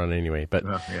doesn't run anyway. But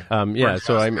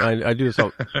so I do this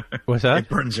all. What's that? It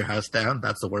burns your house down.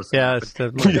 That's the worst. Yeah,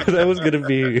 that was going to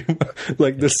be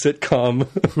like the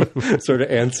sitcom sort of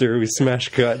answer. We smash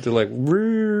cut to like,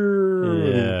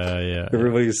 yeah.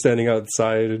 Everybody's standing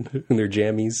outside in their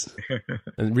jammies.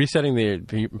 And resetting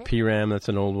the PRAM, that's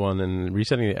an old one, and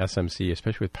resetting the SMC,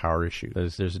 especially with power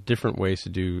issues. There's different ways to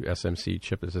do SMC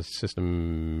chip. There's a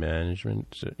system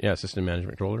management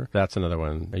controller. That's another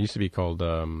one. It used to be called,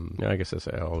 I guess it's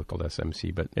all called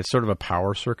SMC, but it's sort of a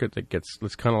power circuit that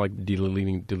it's kind of like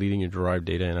deleting your derived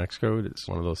data in Xcode. It's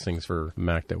one of those things for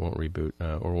Mac that won't reboot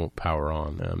or won't power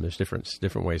on. There's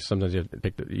different ways. Sometimes you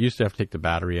used to have to take the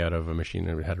battery out of a machine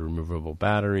that had a removable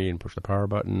battery and push the power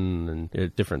button, and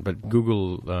it's different. But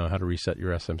Google how to reset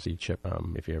your SMC chip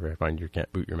if you ever find you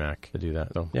can't boot your Mac to do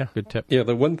that. So yeah, good tip. Yeah,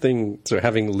 the one thing, so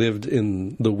having lived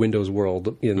in the Windows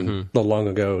world in the long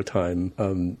ago time,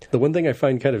 the one thing I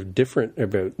find kind of different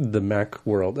about the Mac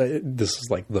world, this is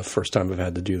like the first time I've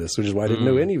had to do this, which is why I didn't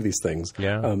know any of these things.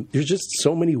 Yeah. There's just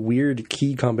so many weird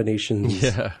key combinations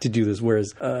to do this,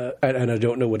 whereas, and I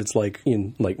don't know what it's like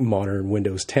in like modern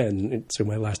Windows 10. So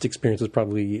my last experience was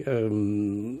probably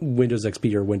Windows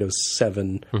XP or Windows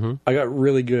 7. I got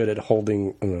really good at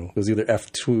holding, I don't know, it was either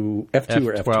F2 or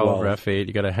F12 or F8.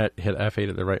 You got to hit F8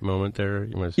 at the right moment there.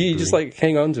 You just like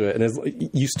hang on to it, and it's like,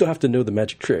 you still have to know the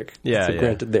magic trick.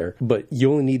 Granted there, but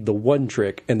you only need the one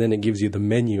trick, and then it gives you the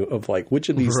menu of like, which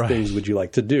of these things would you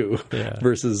like to do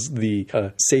versus the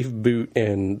safe boot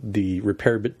and the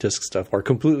repair bit disk stuff are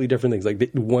completely different things.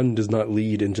 Like one does not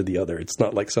lead into the other. It's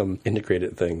not like some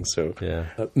integrated thing. So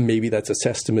maybe that's a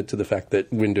testament to the fact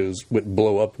that Windows would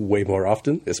blow up way more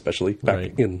often, especially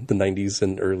back in the 90s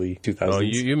and early 2000s. Oh,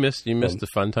 you missed the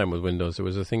fun time with Windows. There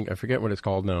was a thing, I forget what it's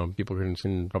called now. People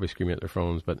can probably screaming at their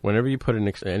phones, but whenever you put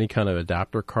any kind of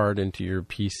adapter card into your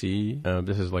PC,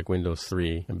 this is like Windows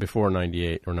 3 before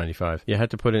 98 or 95. You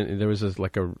had to put in, there was this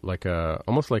like a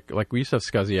almost like we used to have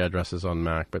SCSI addresses on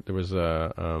Mac, but there was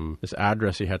this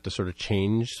address you had to sort of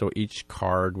change, so each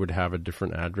card would have a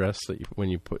different address that when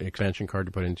you put expansion card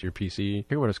to put into your PC. I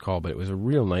forget what it's called, but it was a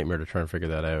real nightmare to try and figure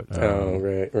that out.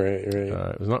 Right.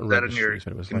 It was not registries,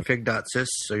 but it was config.sys,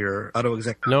 so your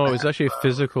auto-exec. No, it was actually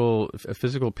a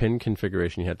physical pin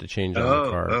configuration you had to change on the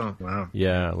card. Oh, wow.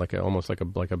 Yeah, almost like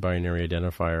a binary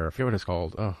identifier. I forget what it's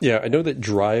called. Oh. Yeah, I know that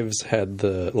drives had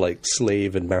the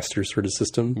slave and master sort of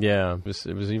system. Yeah,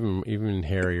 it was even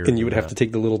hairier. And you would have to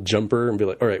take the little jumper and be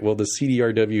like, all right, well, the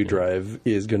CDRW drive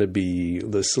is going to be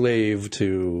the slave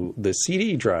to the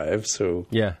CD drive. So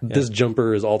this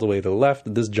jumper is all the way to the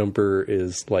left. This jumper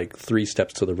is 3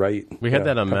 steps to the right. We had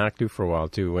that on Mac too for a while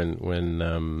too.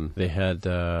 When they had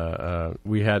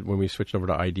when we switched over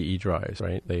to IDE drives,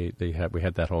 right? We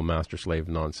had that whole master slave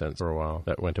nonsense for a while.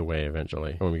 That went away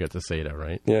eventually when we got to SATA,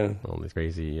 right? Yeah. All these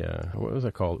crazy. What was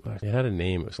it called? It had a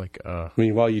name. It was like. I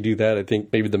mean, while you do that, I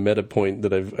think maybe the meta point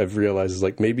that I've realized is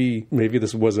maybe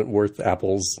this wasn't worth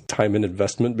Apple's time and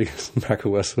investment because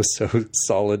macOS was so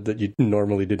solid that you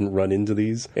normally didn't run into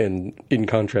these. And in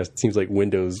contrast, it seems like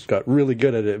Windows got really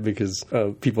good at it because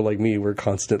people like me were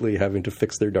constantly having to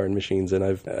fix their darn machines, and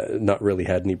I've not really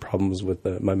had any problems with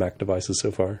my Mac devices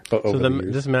so far. So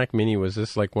this Mac Mini, was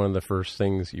this one of the first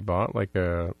things you bought,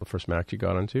 the first Mac you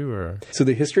got into? Or? So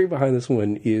the history behind this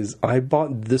one is I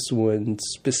bought this one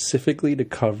specifically to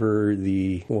cover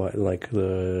the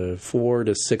 4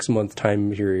 to 6 month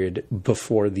time period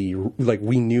before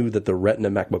we knew that the Retina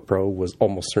MacBook Pro was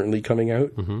almost certainly coming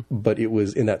out, but it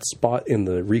was in that spot in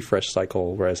the refresh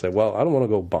cycle where I said, well, I don't want to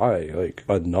go buy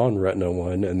a non-Retina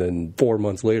one and then 4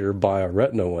 months later buy a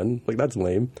Retina one. That's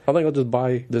lame. I think I'll just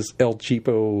buy this El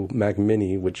Cheapo Mac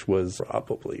Mini, which was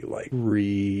probably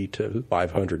 $300 to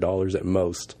 $500 at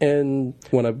most. And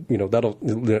when that'll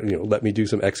let me do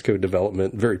some Xcode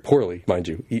development very poorly, mind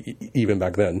you, even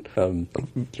back then.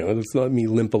 It's let me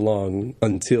limp along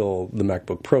until the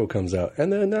MacBook Pro comes out,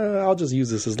 and then I'll just use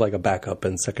this as a backup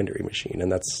and secondary machine,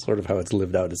 and that's sort of how it's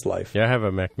lived out its life. Yeah, I have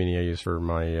a Mac Mini I use for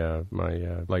my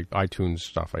iTunes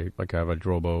stuff. I have a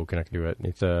Drobo connected to it.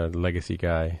 It's a legacy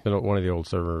guy. One of the old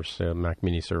servers, Mac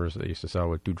Mini servers that they used to sell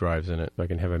with 2 drives in it. So I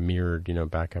can have a mirrored,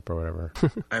 backup or whatever.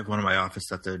 I have one in my office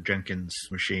that's a Jenkins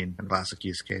machine, a classic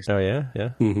use case. Oh yeah, yeah.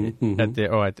 Mm-hmm.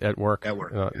 At work. At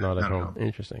work, not at home.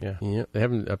 Interesting. Yeah. They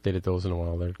haven't updated those in a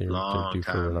while. They're due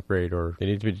for an upgrade, or they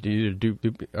need to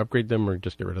either upgrade them or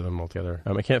just get rid of them altogether.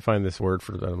 I can't find this word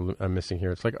for that I'm missing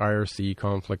here. It's like IRC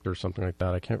conflict or something like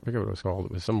that. I can't figure out what it was called.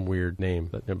 It was some weird name.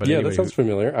 But anyway, that sounds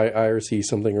familiar. IRC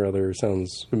something or other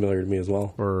sounds familiar to me as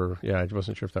well. I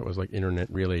wasn't sure if that was Internet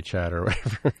Relay Chat or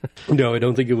whatever. No, I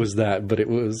don't think it was that, but it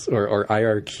was, or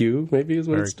IRQ maybe is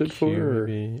what it stood for.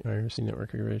 Maybe IRC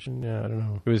network configuration. Yeah, I don't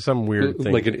know. It was some weird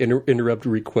thing. Like an interrupt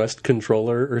request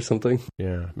controller or something.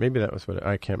 Yeah, maybe that was what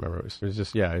I can't remember. It was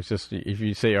just if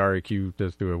you say IRQ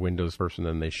does to a Windows person,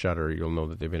 then they shutter, you'll know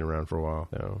that they've been around for a while.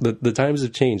 So. The times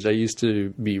have changed. I used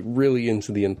to be really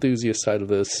into the enthusiast side of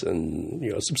this and,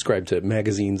 subscribe to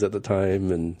magazines at the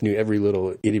time and knew every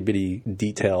little itty bitty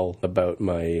detail about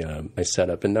my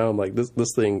setup. And now I'm like,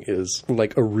 this thing is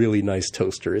like a really nice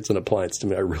toaster. It's an appliance to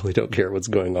me. I really don't care what's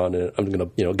going on in it. I'm going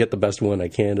to, get the best one I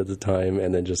can at the time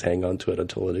and then just hang on to it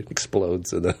until it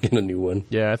explodes and then get a new one.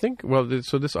 Yeah, I think,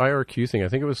 so this IRQ thing, I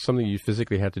think it was something you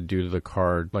physically had to do to the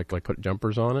card, like put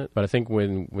jumpers on it. But I think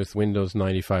with Windows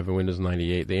 95 and Windows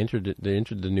 98, they entered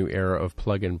the new era of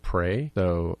plug and pray.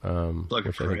 So, plug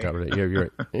and pray. Yeah,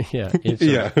 you're right. Yeah.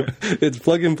 It's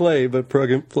plug and play, but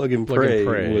plug and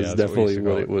pray was definitely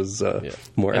what it was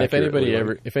more and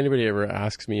accurate. if anybody ever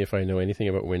asks me if I know anything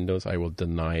about Windows, I will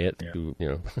deny it.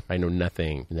 Yeah. I know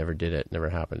nothing. Never did it. Never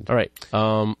happened. All right.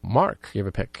 Mark, you have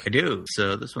a pick? I do.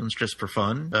 So this one's just for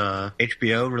fun.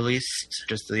 HBO released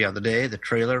just the other day the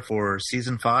trailer for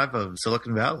season 5 of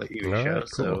Silicon Valley show. Cool.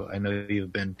 So I know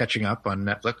you've been catching up on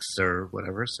Netflix or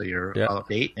whatever, so you're all up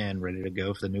to date and ready to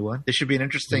go for the new one. This should be an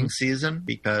interesting season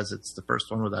because it's the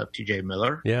first one without TJ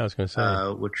Miller. Yeah, I was going to say.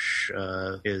 Which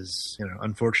is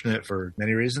unfortunate for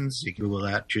many reasons. You can Google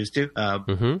that, choose to.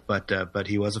 But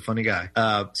he was a funny guy.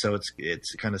 So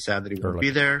it's kind of sad that he won't be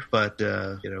there. But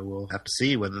we'll have to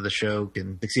see whether the show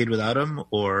can succeed without him,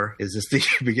 or is this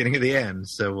the beginning of the end?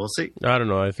 So we'll see. I don't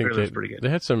know. I think pretty good. They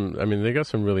had some. I mean, they got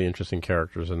some really interesting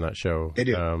characters in that show. They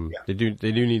do. They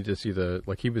do need to see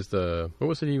he was the. What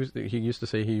was it? He used to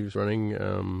say he was running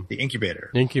the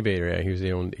incubator. Incubator. Yeah,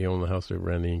 he owned the house that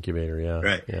ran the incubator. Yeah.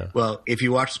 Right. Yeah. Well, if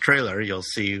you watch the trailer, you'll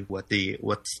see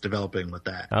what's developing with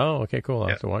that. Oh, okay, cool. I'll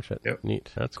have to watch it. Yep.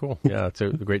 Neat. That's cool. Yeah, it's a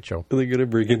great show. Are they going to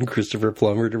bring in Christopher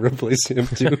Plummer to replace him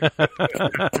too?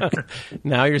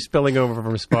 Now you're spilling over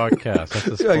from Spodcast. That's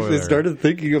a spoiler. I started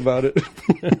thinking about it,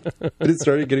 and it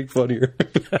started getting funnier.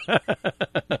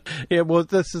 Yeah, well,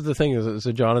 this is the thing.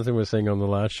 So Jonathan was saying on the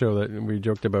last show that we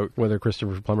joked about whether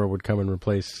Christopher Plummer would come and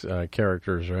replace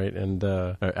characters, right, and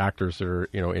actors that are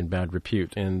in bad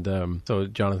repute. And so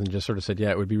Jonathan just sort of said,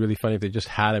 yeah, it would be really funny if they just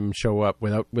had him show up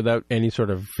without any sort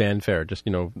of fanfare. Just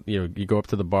you go up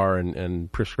to the bar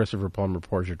and Christopher Plummer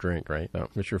pours your drink, right? So,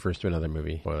 which refers to another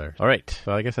movie. Spoiler. All right.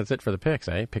 Well, I guess that's it for the picks,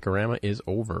 eh? Pickorama is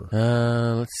over.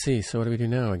 Let's see. So what do we do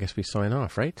now? I guess we sign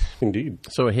off, right? Indeed.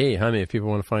 So hey, Jaime, if people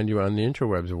want to find you on the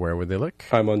interwebs, where would they look?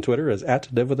 I'm on Twitter as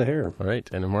 @DevWithAHair. All right.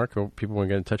 And Mark, people want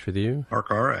to get in touch with you?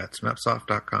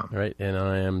 markr@smapsoft.com. All right. And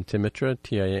I am Tim Mitra,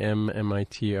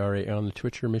 TIMMITRA on the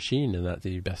Twitcher machine, and that's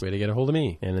the best way to get a hold of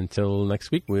me. And until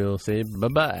next week, we'll say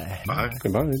bye-bye. Bye.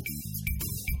 Goodbye.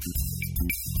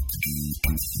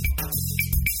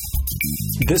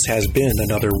 This has been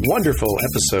another wonderful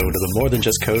episode of the More Than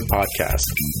Just Code podcast.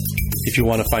 If you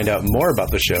want to find out more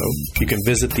about the show, you can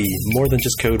visit the More Than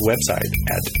Just Code website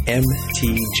at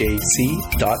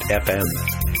mtjc.fm.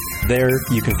 There,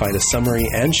 you can find a summary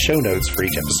and show notes for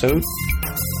each episode.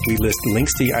 We list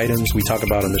links to the items we talk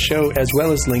about on the show, as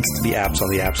well as links to the apps on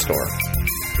the App Store.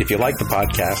 If you like the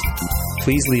podcast,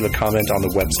 please leave a comment on the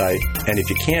website, and if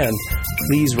you can,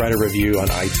 please write a review on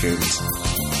iTunes.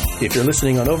 If you're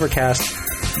listening on Overcast,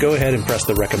 go ahead and press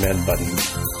the recommend button.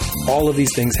 All of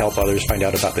these things help others find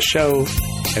out about the show,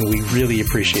 and we really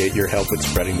appreciate your help with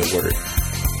spreading the word.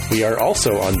 We are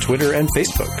also on Twitter and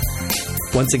Facebook.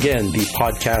 Once again, the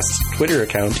podcast's Twitter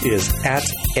account is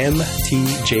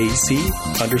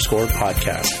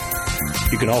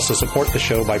 @mtjc_podcast. You can also support the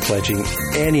show by pledging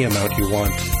any amount you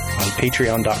want on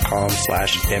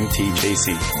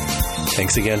patreon.com/mtjc.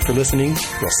 Thanks again for listening.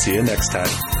 We'll see you next time.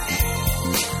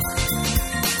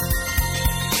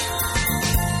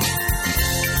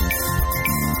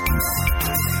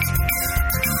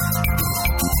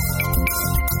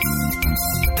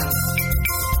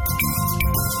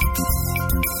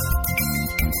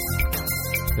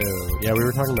 Yeah, we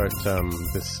were talking about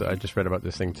this. I just read about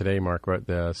this thing today, Mark. About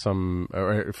a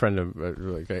friend of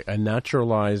a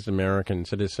naturalized American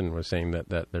citizen was saying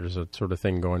that there's a sort of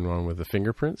thing going on with the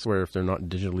fingerprints, where if they're not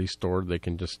digitally stored, they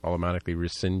can just automatically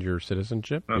rescind your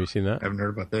citizenship. Have you seen that? I haven't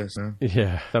heard about this. No?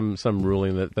 Yeah, some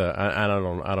ruling that I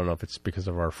don't know if it's because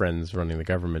of our friends running the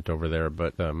government over there,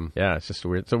 but yeah, it's just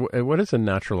weird. So, what is a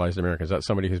naturalized American? Is that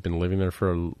somebody who's been living there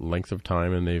for a length of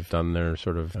time and they've done their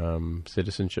sort of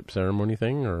citizenship ceremony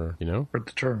thing, or For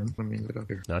the term, let me look up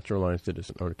here. Naturalized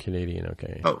citizen or Canadian?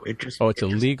 Okay. It's a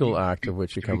legal act of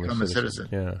which you become a citizen.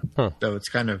 Yeah. Huh. So it's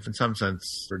kind of, in some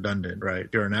sense, redundant, right?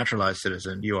 If you're a naturalized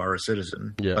citizen, you are a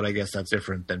citizen. Yeah. But I guess that's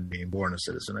different than being born a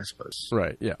citizen, I suppose.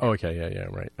 Right. Yeah. Oh, okay. Yeah.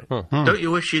 Right. Huh. Don't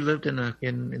you wish you lived in the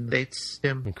States,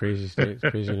 Tim? In crazy states,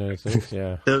 crazy United States.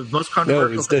 Yeah. The most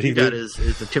controversial thing you got is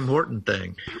the Tim Horton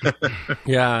thing.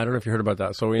 Yeah, I don't know if you heard about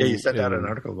that. So you sent out an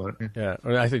article about it. Yeah.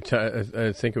 I think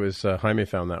it was Jaime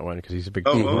found that one because he's a big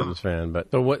Tim Hortons fan.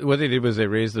 But so what they did was they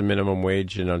raised the minimum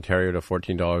wage in Ontario to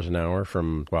 $14 an hour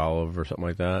from 12 or something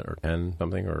like that, or 10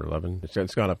 something, or 11.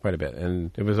 It's gone up quite a bit,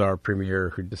 and it was our premier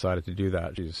who decided to do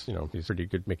that. He's pretty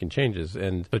good making changes,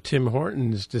 and so Tim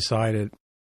Hortons decided,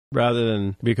 rather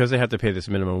than, because they had to pay this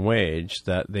minimum wage,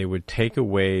 that they would take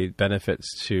away benefits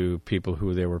to people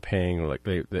who they were paying, like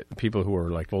people who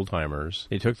were like full timers.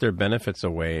 They took their benefits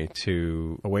away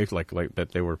like that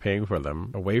they were paying for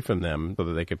them, away from them, so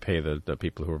that they could pay the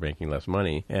people who were making less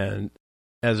money. And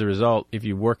as a result, if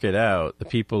you work it out, the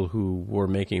people who were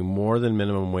making more than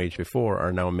minimum wage before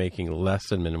are now making less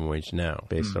than minimum wage now,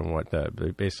 based on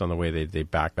the way they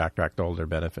backtracked all their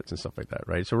benefits and stuff like that,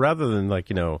 right? So rather than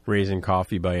raising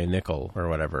coffee by a nickel or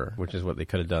whatever, which is what they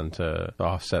could have done to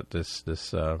offset this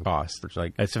cost, which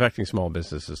it's affecting small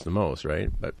businesses the most,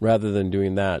 right? But rather than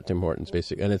doing that, Tim Hortons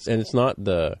and it's not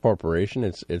the corporation,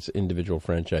 it's individual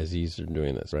franchisees that are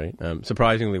doing this, right?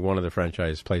 Surprisingly, one of the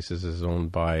franchise places is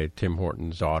owned by Tim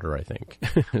Hortons' daughter, I think.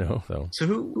 So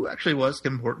who actually was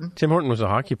Tim Horton? Tim Horton was a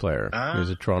hockey player. He was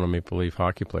a Toronto Maple Leaf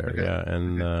hockey player. Okay. Yeah,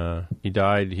 and he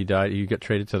died. He got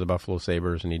traded to the Buffalo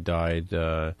Sabres, and he died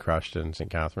crashed in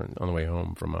St. Catherine on the way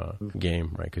home from a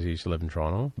game, right? Because he used to live in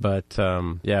Toronto. But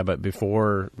but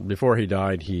before he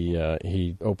died,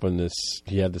 he opened this.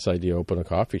 He had this idea to open a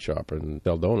coffee shop and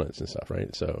sell donuts and stuff,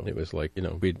 right? So it was like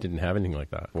we didn't have anything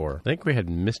like that before. I think we had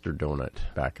Mr. Donut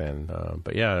back then.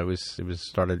 But yeah, it was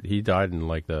started. He died in in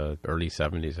like the early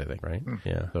 70s, I think, right?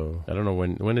 Yeah. So I don't know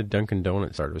when did Dunkin'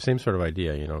 Donuts start? It was the same sort of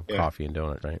idea, coffee and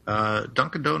donuts, right?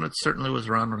 Dunkin' Donuts certainly was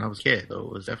around when I was a kid, though.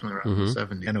 It was definitely around the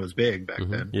 70s, and it was big back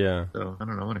then. Yeah. So I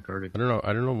don't know when it started.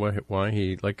 I don't know why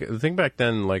he, like, the thing back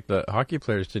then, like, the hockey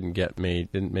players didn't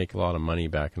make a lot of money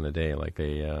back in the day. Like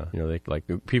they like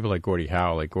people like Gordie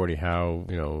Howe,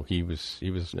 he was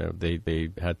they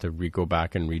had to go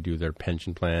back and redo their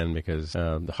pension plan because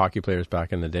the hockey players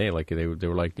back in the day, like they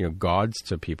were like gods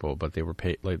to people, but they were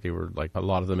paid like a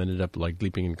lot of them ended up like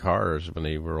sleeping in cars when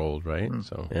they were old, right?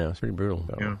 So yeah, it's pretty brutal.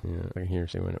 So, yeah, I can hear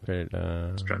when it.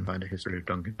 Let's try and find a history of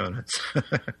Dunkin' Donuts.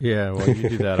 Yeah, well, you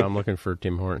do that. I'm looking for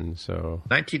Tim Hortons. So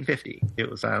 1950, it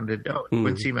was founded in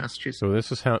Quincy, Massachusetts. So this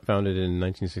was founded in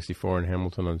 1964 in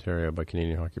Hamilton, Ontario, by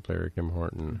Canadian hockey player Tim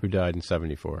Horton, who died in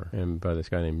 74, and by this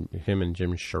guy named him and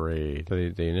Jim Charade. So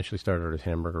they initially started as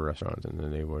hamburger restaurants, and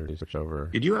then they switched over.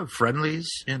 Did you have Friendlies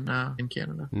in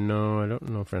Canada? No, I don't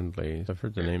know Friendlies. I've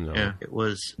heard the name though. Yeah, it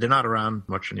was. They're not around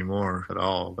much anymore at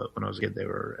all. But when I was a kid, they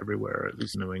were everywhere. At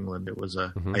least in New England, it was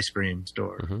a ice cream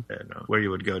store, and, where you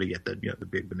would go to get the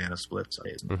big banana splits.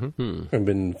 I've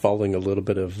been following a little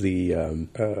bit of the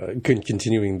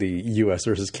continuing the U.S.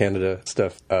 versus Canada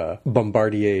stuff.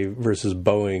 Bombardier versus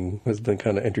Boeing has been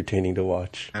kind of entertaining to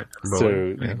watch.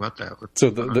 So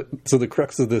the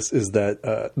crux of this is that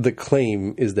the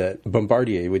claim is that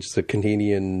Bombardier, which is a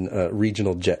Canadian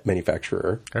regional jet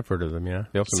manufacturer, I've heard of them. Yeah,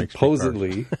 they also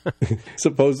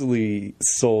supposedly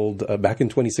sold back in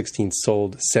 2016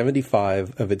 sold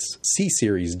 75 of its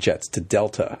C-Series jets to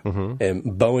Delta, and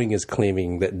Boeing is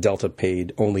claiming that Delta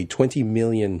paid only $20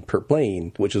 million per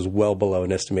plane, which is well below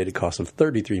an estimated cost of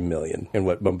 $33 million in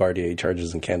what Bombardier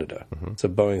charges in Canada. So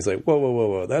Boeing's like,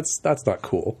 whoa, that's not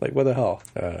cool. Like, what the hell?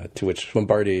 To which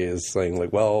Bombardier is saying,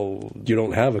 like, well, you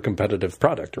don't have a competitive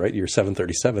product, right? Your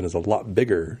 737 is a lot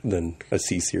bigger than a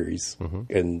C-Series.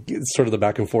 And sort of the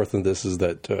back and forth in this is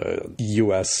that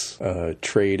U.S.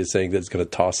 trade is saying that it's going to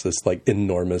toss this like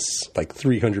enormous, like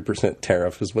 300%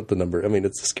 tariff is what the number, I mean,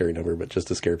 it's a scary number, but just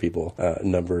to scare people,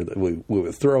 number that we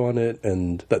would throw on it.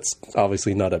 And that's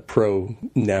obviously not a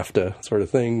pro-NAFTA sort of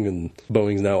thing. And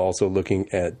Boeing's now also looking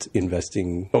at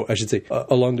investing,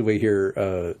 along the way here,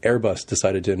 Airbus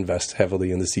decided to invest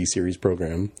heavily in the C-Series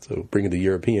program, so bringing the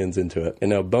Europeans into it. And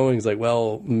now Boeing's like,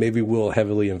 well, maybe we'll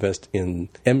heavily invest in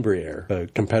Embraer, a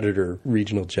competitor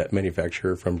regional jet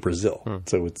manufacturer from Brazil.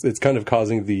 So it's kind of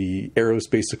causing the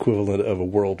aerospace equivalent of a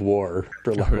world war,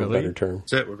 for lack of a better term.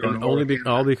 That's it. We're going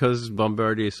all because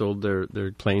Bombardier sold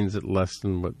their planes at less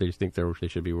than what they think they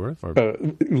should be worth? Or?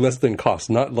 Less than cost.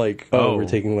 Not like, we're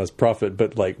taking less profit,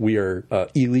 but like we are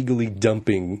illegally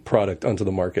dumping product onto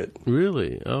the market.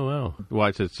 Really? Oh, wow.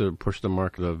 Why, to push the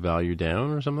market of value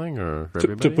down or something? Or for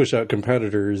everybody? To push out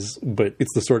competitors, but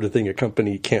it's the sort of thing a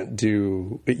company can't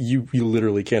do. You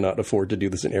literally cannot afford to do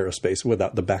this in aerospace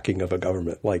without the backing of a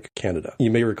government like Canada.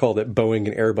 You may recall that Boeing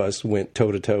and Airbus went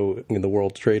toe-to-toe in the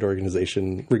World Trade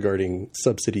Organization regarding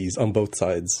subsidies on both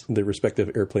sides, their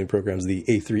respective airplane programs, the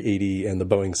A380 and the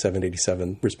Boeing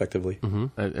 787, respectively.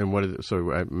 And what is it?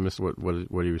 So I missed what you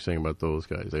were saying about those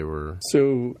guys. They were...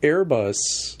 So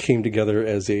Airbus came together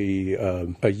as a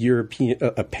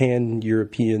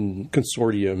pan-European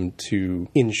consortium to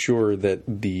ensure that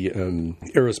the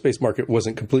aerospace market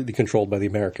wasn't completely controlled by the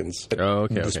Americans. At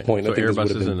this point, so I think Airbus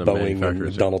this would have been Boeing and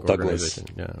McDonnell Douglas.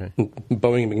 Yeah, okay.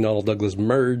 Boeing and McDonnell Douglas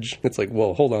merge. It's like,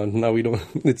 well, hold on. Now we don't...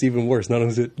 It's even worse. Not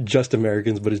only is it just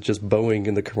Americans, but it's just Boeing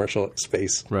in the commercial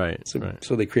space. Right.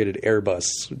 So they created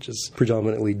Airbus, which is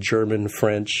predominantly German,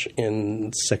 French,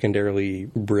 and secondarily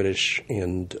British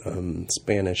and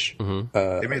Spanish.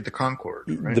 They made the Concorde,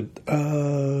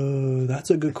 right? That's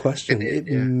a good question. It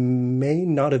may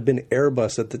not have been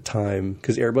Airbus at the time,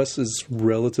 because Airbus is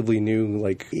relatively new,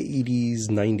 like 80s,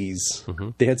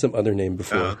 90s. They had some other name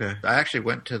before. Oh, okay. I actually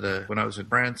went to when I was in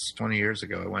France 20 years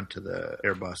ago, I went to the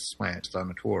Airbus plant on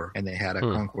a tour, and they had a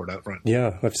Concorde out front.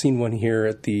 Yeah, I've seen one here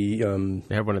at the...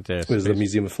 they have one at the... the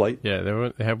Museum of Flight? Yeah,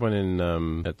 they have one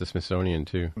in at the Smithsonian,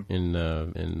 too. In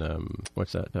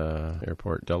what's that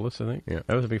airport? Dulles, I think? Yeah,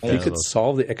 I was a big fan of those. You could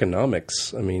solve the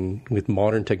economics. I mean, with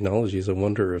modern technologies, I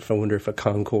wonder if a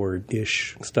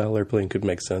Concorde-ish style airplane could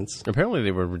make sense. Apparently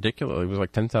they were ridiculous. It was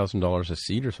like $10,000 a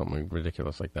seat or something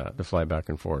ridiculous like that to fly back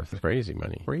and forth. Crazy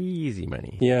money.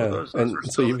 Yeah, those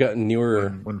so you've got newer...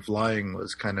 When flying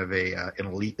was kind of an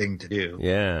elite thing to do.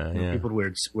 Yeah. People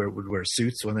would wear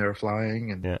suits when they were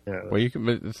flying. And, well,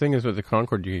 but the thing is, with the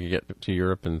Concorde, you could get to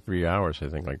Europe in 3 hours, I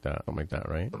think, like that. Something like that,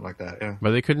 right? Something like that, yeah.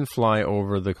 But they couldn't fly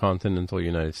over the continental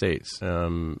United States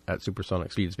at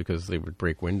supersonic speeds because they would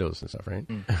break windows and stuff, right?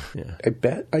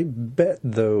 I bet,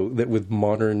 though, that with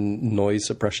modern noise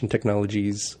suppression technology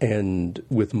technologies and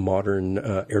with modern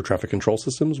air traffic control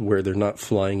systems where they're not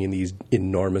flying in these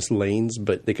enormous lanes,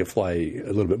 but they could fly a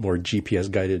little bit more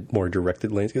GPS-guided, more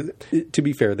directed lanes. To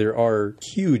be fair, there are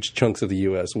huge chunks of the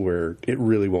U.S. where it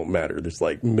really won't matter. There's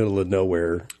like middle of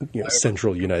nowhere,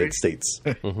 central United States.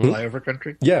 Flyover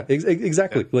country? Yeah,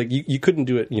 exactly. Yeah. Like you couldn't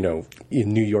do it,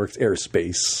 in New York's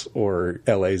airspace or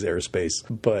LA's airspace,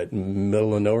 but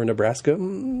middle of nowhere, Nebraska,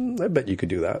 I bet you could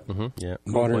do that. Yeah,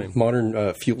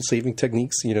 modern fuel-saving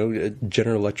techniques,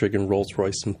 General Electric and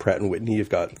Rolls-Royce and Pratt & Whitney have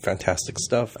got fantastic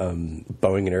stuff.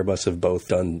 Boeing and Airbus have both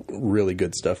done really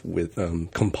good stuff with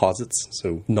composites,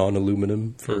 so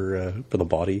non-aluminum for the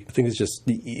body. I think it's just,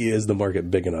 is the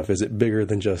market big enough? Is it bigger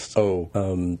than just,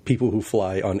 people who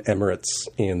fly on Emirates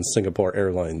and Singapore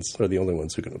Airlines are the only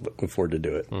ones who can afford to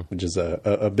do it, which is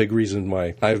a big reason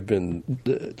why I've been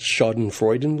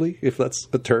schadenfreudenly, if that's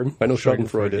a term. I know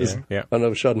schadenfreude is. Yeah. I don't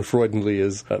know if schadenfreudenly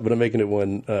is, but I'm making it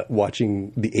one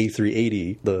watching the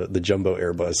A380, the jumbo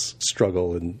Airbus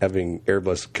struggle and having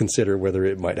Airbus consider whether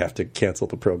it might have to cancel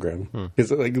the program.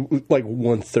 Because like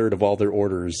 1/3 of all their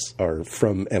orders are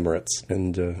from Emirates.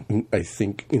 And I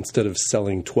think instead of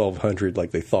selling 1,200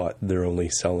 like they thought, they're only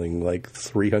selling like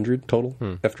 300 total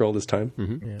after all this time.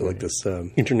 Like this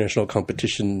international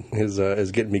competition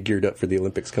is getting me geared up for the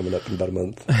Olympics coming up in about a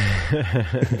month.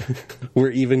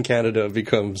 Where even Canada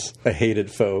becomes a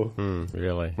hated foe.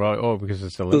 Really? Well, because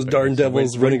it's Olympics. Those darn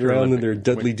devils running around in their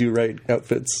Dudley Do-Right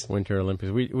outfits. Winter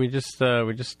Olympics. We just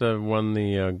won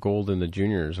the gold in the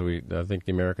juniors. I think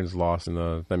the Americans lost in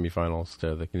the semifinals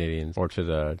to the Canadians, or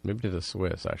maybe to the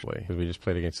Swiss actually, because we just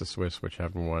played against the Swiss, which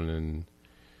haven't won, and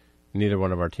neither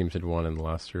one of our teams had won in the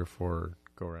last 3 or 4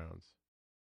 go-rounds.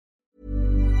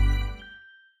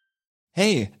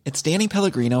 Hey, it's Danny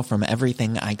Pellegrino from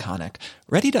Everything Iconic.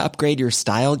 Ready to upgrade your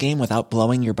style game without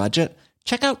blowing your budget?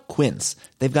 Check out Quince.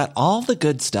 They've got all the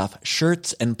good stuff,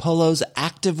 shirts and polos,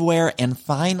 activewear, and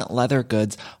fine leather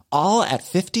goods, all at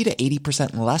 50 to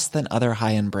 80% less than other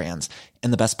high-end brands.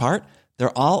 And the best part?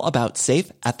 They're all about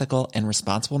safe, ethical, and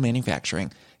responsible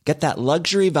manufacturing. Get that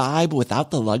luxury vibe without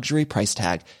the luxury price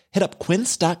tag. Hit up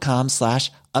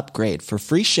quince.com/upgrade for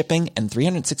free shipping and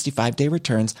 365-day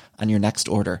returns on your next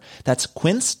order. That's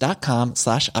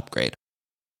quince.com/upgrade.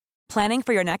 Planning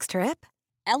for your next trip?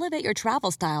 Elevate your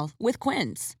travel style with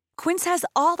Quince. Quince has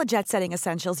all the jet-setting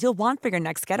essentials you'll want for your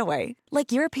next getaway,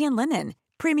 like European linen,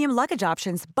 premium luggage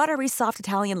options, buttery soft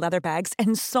Italian leather bags,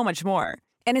 and so much more.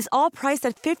 And is all priced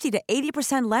at 50 to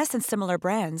 80% less than similar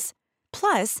brands.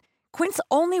 Plus, Quince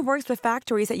only works with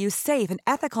factories that use safe and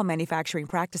ethical manufacturing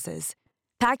practices.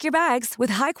 Pack your bags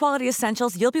with high-quality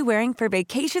essentials you'll be wearing for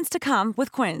vacations to come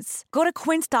with Quince. Go to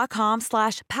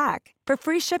quince.com/pack for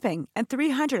free shipping and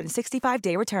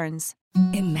 365-day returns.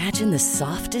 Imagine the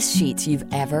softest sheets you've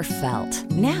ever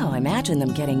felt. Now imagine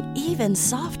them getting even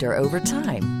softer over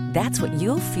time. That's what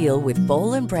you'll feel with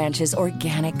Boll & Branch's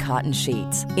organic cotton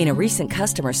sheets. In a recent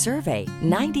customer survey,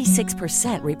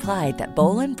 96% replied that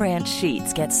Boll & Branch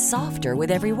sheets get softer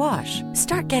with every wash.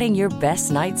 Start getting your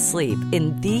best night's sleep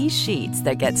in these sheets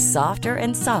that get softer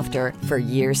and softer for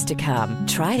years to come.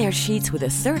 Try their sheets with a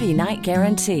 30-night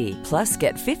guarantee. Plus,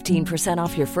 get 15%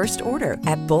 off your first order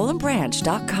at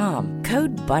bollandbranch.com.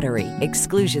 Code BUTTERY.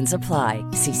 Exclusions apply.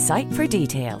 See site for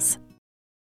details.